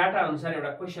दिएको डाटा अनुसार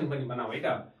एउटा क्वेसन पनि बनाऊ है त।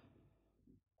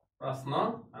 प्रश्न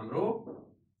हाम्रो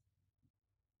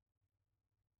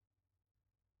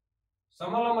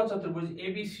समलम्ब चतुर्भुज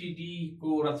एबीसीडी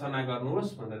को रचना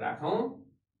गर्नुहोस् भनेर राखौँ।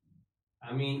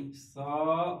 हामी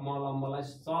समलम्बलाई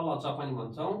सलच पनि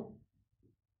भन्छौँ।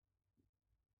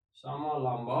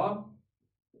 समलम्ब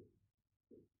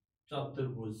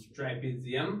चतुर्भुज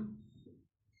ट्रापेजियम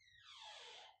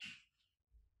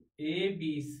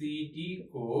एबीसीडी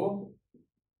को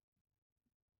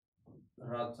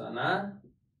रचना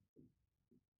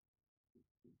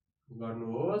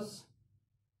गर्नुहोस्।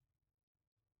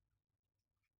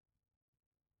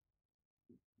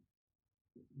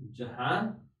 जहाँ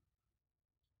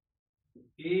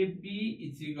AB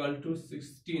 =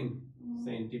 16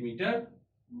 centimetre,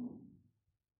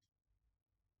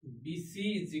 BC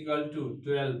 =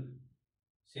 12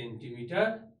 centimetre,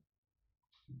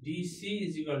 DC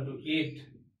 = 8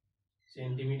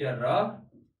 centimetre र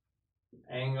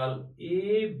एंगल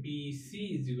ABC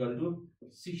 =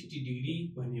 60 डिग्री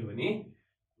भन्यो भने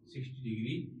 60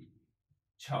 डिग्री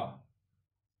छ।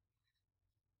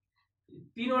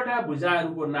 तीनवटा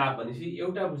भुजाहरूको नाप भनेपछि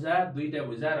एउटा भुजा, दुईटा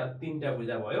भुजा र तीनटा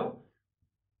भुजा भयो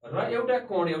र एउटा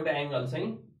कोण, एउटा एंगल चाहिँ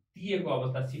दिएको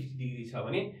अवस्था 60 डिग्री छ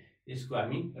भने यसको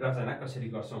हामी रचना कसरी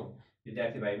गर्छौं?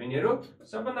 विद्यार्थी भाइ बहिनीहरू,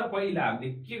 सबभन्दा पहिला हामीले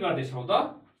के गर्दैछौं त?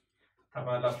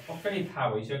 तपाईहरुलाई पक्कै थाहा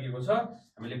भइसकेको छ।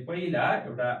 हामीले पहिला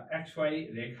एउटा XY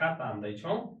रेखा तान्दै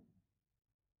छौं।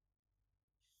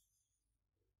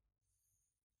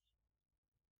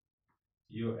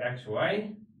 यो XY।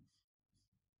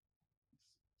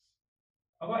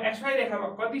 अब XY रेखामा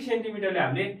कति सेन्टिमिटरले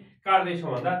हामीले काट्दै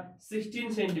छौं भन्दा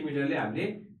 16 सेन्टिमिटरले हामीले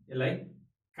यसलाई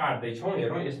काट्दै छौं।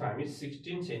 हेरौं यसमा हामी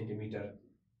 16 सेन्टिमिटर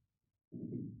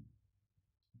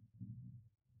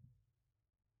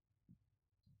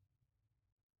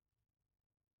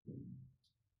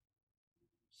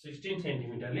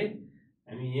सेन्टिमिटरले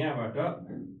हामी यहाँबाट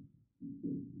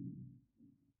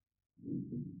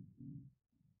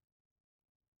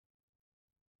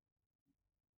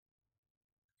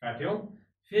काट्यौं।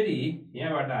 फेरि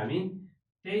यहाँबाट हामी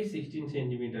त्यही 16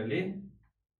 सेन्टिमिटरले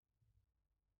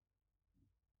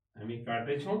हामी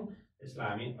काट्दै छौं। यसलाई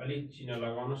हामी अलि चिन्ह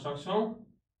लगाउन सक्छौं।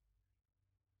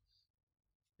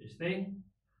 यस्तै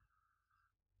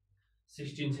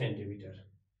 16 सेन्टिमिटर।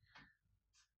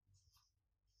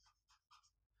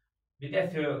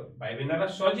 विद्यार्थी भाइ बहिनीलाई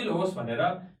सजिलो होस् भनेर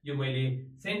यो मैले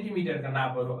सेन्टिमिटरका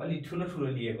नापहरू अलि ठुलो ठुलो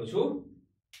लिएको छु।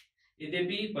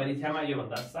 यद्यपि परीक्षामा यो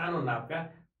भन्दा सानो नापका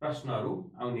प्रश्नहरू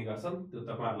आउने गर्छन्, त्यो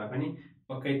तपाईहरुलाई पनि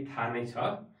पक्कै थाहा नै छ।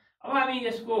 अब हामी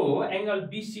यसको एंगल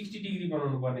B 60 डिग्री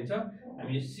बनाउनु पर्ने छ।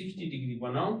 हामी 60 डिग्री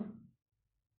बनाऊ।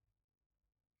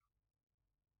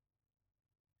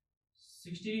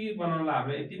 60 डिग्री बनाउनलाई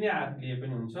हामीले यति नै आँट लिए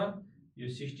पनि हुन्छ। यो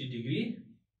 60 डिग्री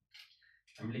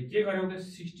हामीले के गर्यौं त?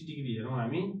 60 डिग्री हेरौं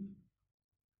हामी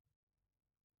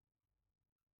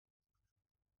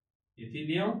यति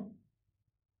लियौं।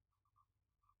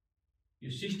 यो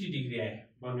 60 डिग्री आए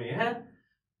बन्यो यहाँ।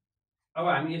 अब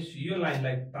हामी यो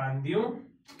लाइनलाई तान्दियौं।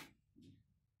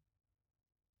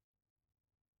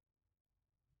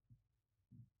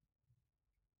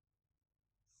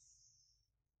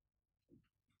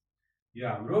 यो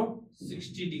हाम्रो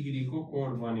 60 डिग्री को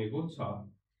कोण बनेको छ।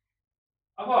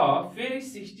 अब फेरि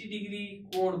 60 डिग्री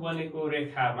कोण बनेको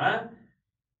रेखामा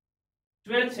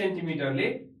 12 सेन्टिमिटरले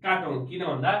काटौं, किन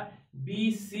भन्दा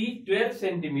BC 12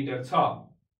 सेन्टिमिटर छ,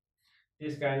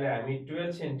 त्यसकारणले हामी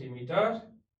 12 सेन्टिमिटर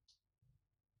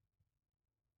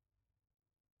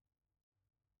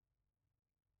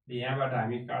यहाँबाट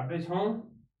हामी काट्दै छौं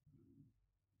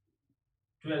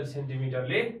 12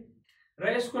 सेन्टिमिटरले, र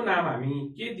यसको नाम हामी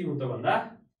के दिउँ त भन्दा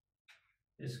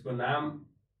यसको नाम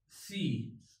C,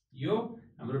 यो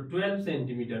हाम्रो 12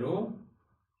 सेन्टिमिटर हो,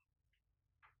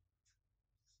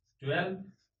 12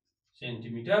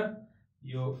 सेन्टिमिटर,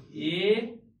 यो A,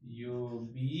 यो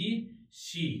B, C।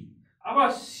 अब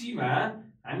C मा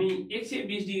हामी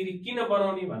 120 डिग्री किन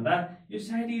बनाउने भन्दा यो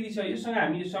 60 डिग्री छ, योसँग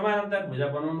हामी समानान्तर भुजा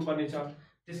बनाउनु पर्ने छ,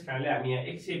 त्यसकारणले हामी यहाँ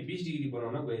 120 डिग्री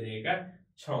बनाउन गइरहेका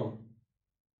छौं।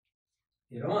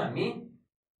 हेरौं हामी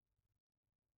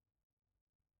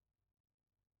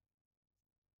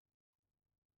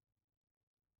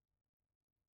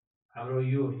हाम्रो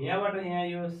यो यहाँबाट यहाँ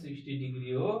यो 60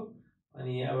 डिग्री हो,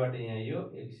 अनि यहाँबाट यहाँ यो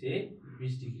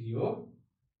 120 डिग्री हो।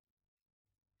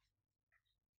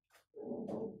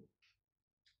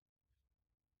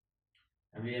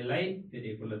 हामी यसलाई फेरि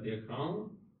एकपल्ट देखाउँ,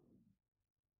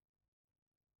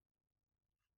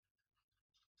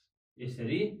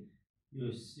 यसरी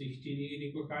यो 60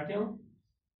 डिग्री को काट्यौं,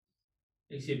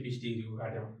 120 डिग्री को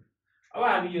काट्यौं। अब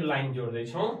हामी यो लाइन जोड्दै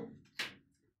छौं,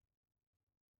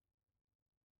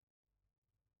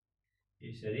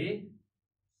 यसरी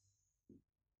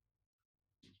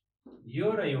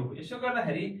यो र यो, यसो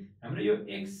गर्दाखेरि हाम्रो यो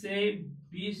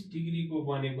 120 डिग्री को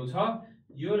बनेको छ,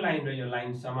 यो लाइन र यो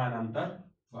लाइन समानान्तर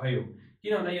भयो,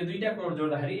 किन भन्दा यो दुईटा कोण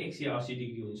जोड्दाखेरि 180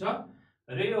 डिग्री हुन्छ,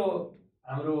 र यो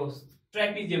हाम्रो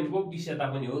ट्रेपेजियमको विषयता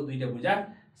पनि हो, दुईटा भुजा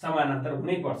समानान्तर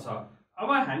हुनै पर्छ। अब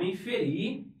हामी फेरि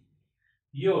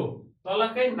यो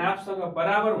तलकै नापसँग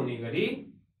बराबर हुने गरी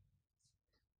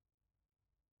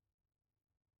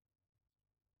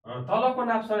तलको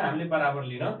नापसँग हामीले बराबर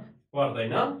लिन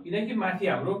पर्दैन, किनकि माथि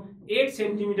हाम्रो 8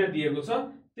 सेन्टिमिटर दिएको छ,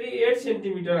 त्यही 8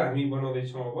 सेन्टिमिटर हामी बनाउँदै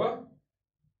छौं। अब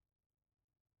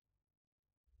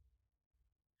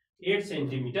 8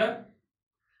 सेन्टिमिटर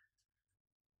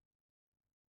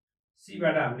C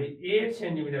बाट हामीले 8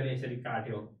 सेन्टिमिटर यसरी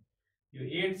काट्यौं, यो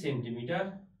 8 सेन्टिमिटर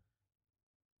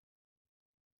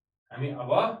हामी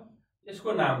अब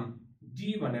यसको नाम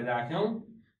D भनेर राख्यौं,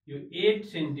 यो 8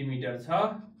 सेन्टिमिटर छ।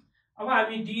 अब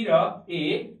हामी D र A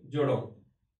जोडौं,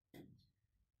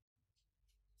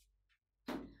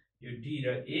 यो D र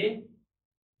A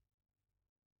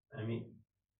हामी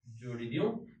जोडिदियौं,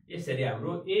 यसरी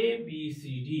हाम्रो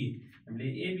ABCD, हामीले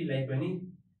AB लाई पनि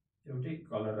एउटै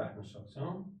कलर राख्न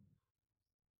सक्छौं,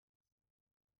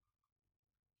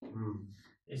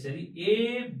 यसरी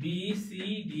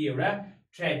ABCD एउटा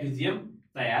ट्रेपेजियम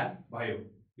तयार भयो।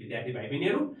 विद्यार्थी भाइ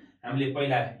बहिनीहरु, हामीले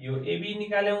पहिला यो AB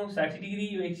निकाल्यौं 60 डिग्री,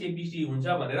 यो 120 डिग्री हुन्छ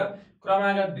भनेर,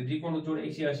 क्रमागत भित्री कोण जोड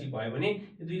 180 भयो भने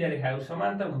यो दुईटा रेखाहरु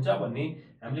समान्तर हुन्छ भन्ने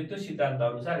हामीले त्यो सिद्धान्त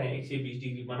अनुसार यहाँ 120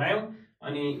 डिग्री बनायौं,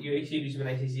 अनि यो 120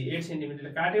 बनाएपछि 8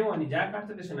 सेन्टिमिटर काट्यौं, अनि जहाँ काट्छ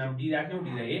त्यसको नाम D राख्यौं, D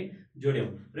र A जोड्यौं,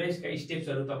 र यसका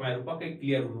स्टेप्सहरु तपाईहरु पक्कै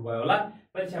क्लियर हुनुभयो होला,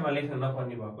 परीक्षामा लेख्न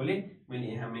नपर्ने भएकोले मैले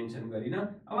यहाँ मेन्सन गरिन।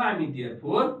 अब हामी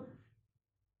देयरफोर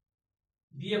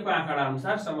दिएको आँकडा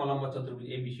अनुसार समलम्ब चतुर्भुज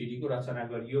ABCD को रचना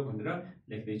गरियो भनेर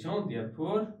लेख्दै छौं।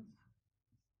 देयरफोर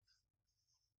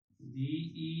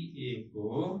DEA को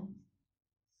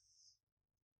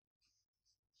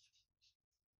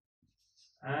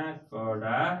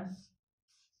आँकडा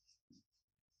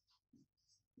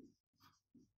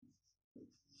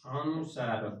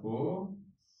अनुसारको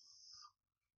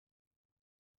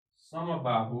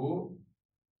समबाहु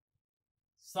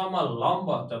समलम्ब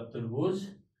चतुर्भुज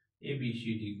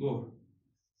ABCD को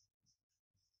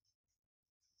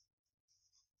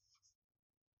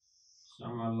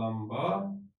समलम्ब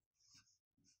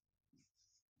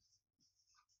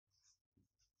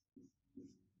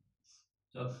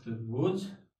चतुर्भुज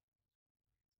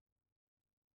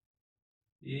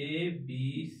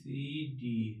ABCD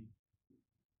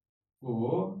को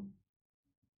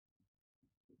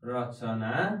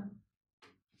रचना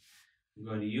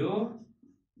गरियो,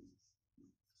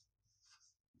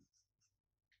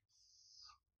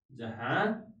 जहाँ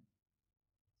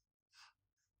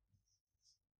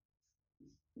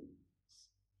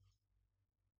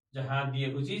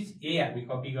दिएको चीज A हामी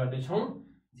कपी गर्दै छौं,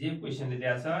 जे क्वेशनले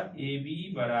दिएको छ AB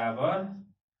बराबर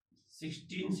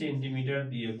 16 सेन्टिमिटर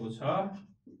दिएको छ,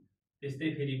 त्यस्तै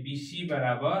फेरि BC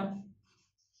बराबर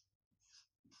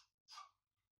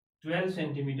 12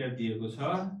 सेन्टिमिटर दिएको छ,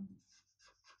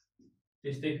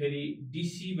 त्यस्तै फेरि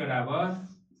DC बराबर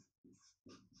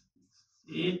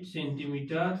 8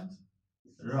 सेन्टिमिटर,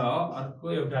 र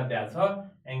अर्को एउटा दिएको छ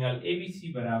एंगल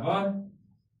एबीसी बराबर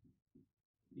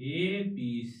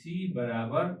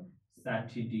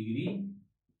 60 डिग्री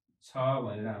छ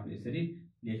भनेर हामीले यसरी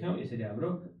लेख्यौं। यसरी हाम्रो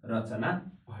रचना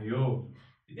भयो।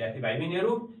 विद्यार्थी भाइ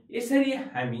बहिनीहरु, यसरी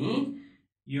हामी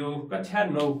यो कक्षा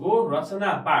 9 को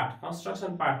रचना पाठ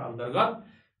कन्स्ट्रक्सन पाठ अन्तर्गत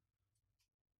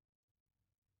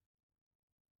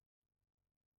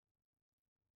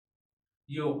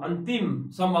यो अन्तिम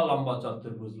समलम्ब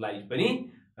चतुर्भुजलाई पनि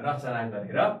रचना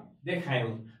गरेर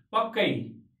देखायौं। पक्कै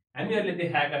हामीहरूले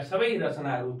देखाएका सबै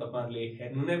रचनाहरू तपाईहरुले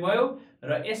हेर्नु नै भयो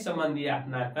र यस सम्बन्धी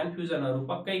आफ्ना कन्फ्युजनहरू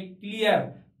पक्कै क्लियर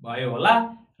भयो होला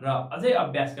र अझै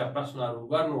अभ्यासका प्रश्नहरू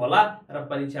गर्नु होला र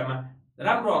परीक्षामा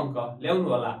राम्रो अंक ल्याउनु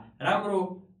होला, राम्रो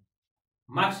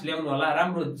मार्क्स ल्याउनु होला,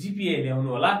 राम्रो जीपीए ल्याउनु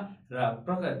होला र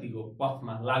प्रगतिको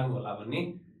पथमा लाग्नु होला भन्ने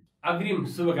अग्रिम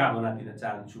शुभकामना दिन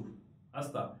चाहन्छु।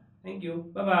 हस्त, थ्यांक यू,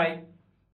 बाइ बाइ।